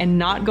way, and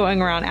not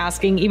going around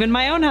asking even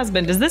my own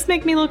husband, does this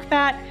make me look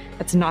fat?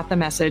 That's not the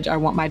message I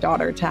want my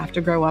daughter to have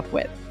to grow up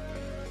with.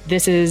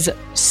 This is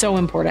so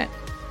important.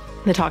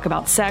 The talk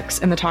about sex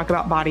and the talk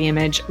about body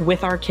image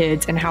with our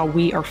kids and how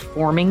we are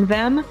forming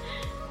them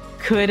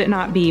could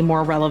not be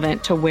more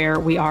relevant to where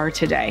we are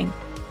today.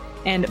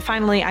 And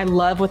finally, I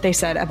love what they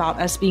said about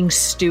us being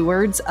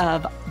stewards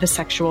of the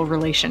sexual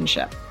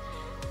relationship.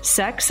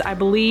 Sex, I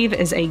believe,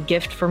 is a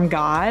gift from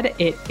God.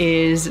 It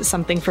is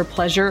something for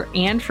pleasure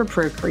and for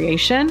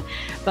procreation,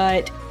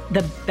 but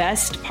the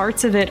best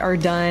parts of it are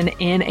done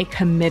in a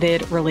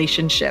committed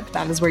relationship.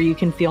 That is where you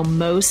can feel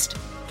most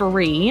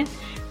free,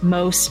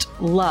 most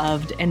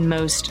loved, and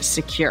most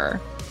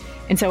secure.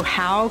 And so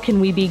how can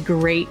we be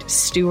great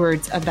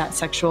stewards of that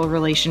sexual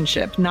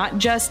relationship? Not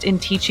just in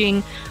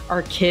teaching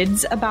our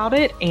kids about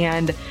it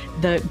and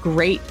the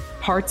great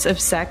parts of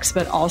sex,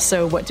 but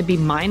also what to be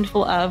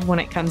mindful of when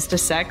it comes to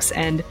sex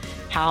and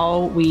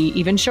how we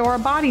even show our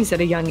bodies at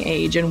a young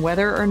age and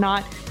whether or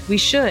not we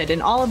should,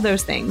 and all of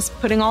those things.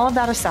 Putting all of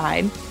that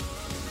aside,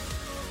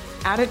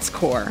 at its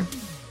core,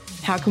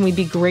 how can we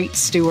be great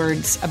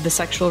stewards of the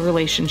sexual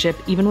relationship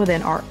even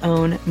within our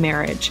own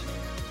marriage?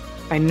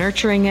 By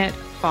nurturing it,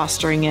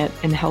 fostering it,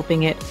 and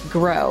helping it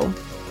grow.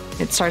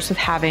 It starts with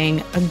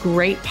having a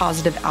great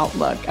positive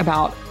outlook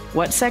about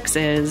what sex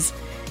is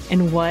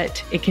and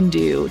what it can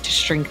do to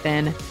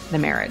strengthen the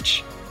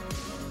marriage.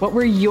 What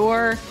were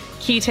your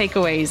key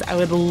takeaways? I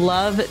would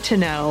love to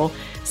know.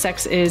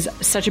 Sex is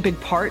such a big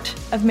part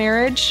of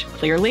marriage,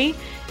 clearly.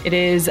 It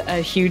is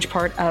a huge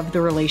part of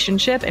the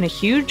relationship and a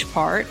huge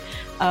part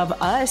of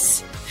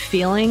us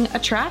feeling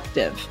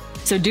attractive.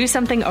 So do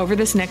something over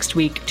this next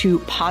week to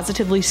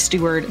positively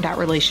steward that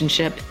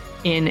relationship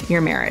in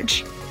your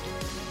marriage.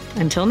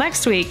 Until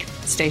next week,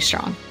 stay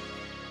strong.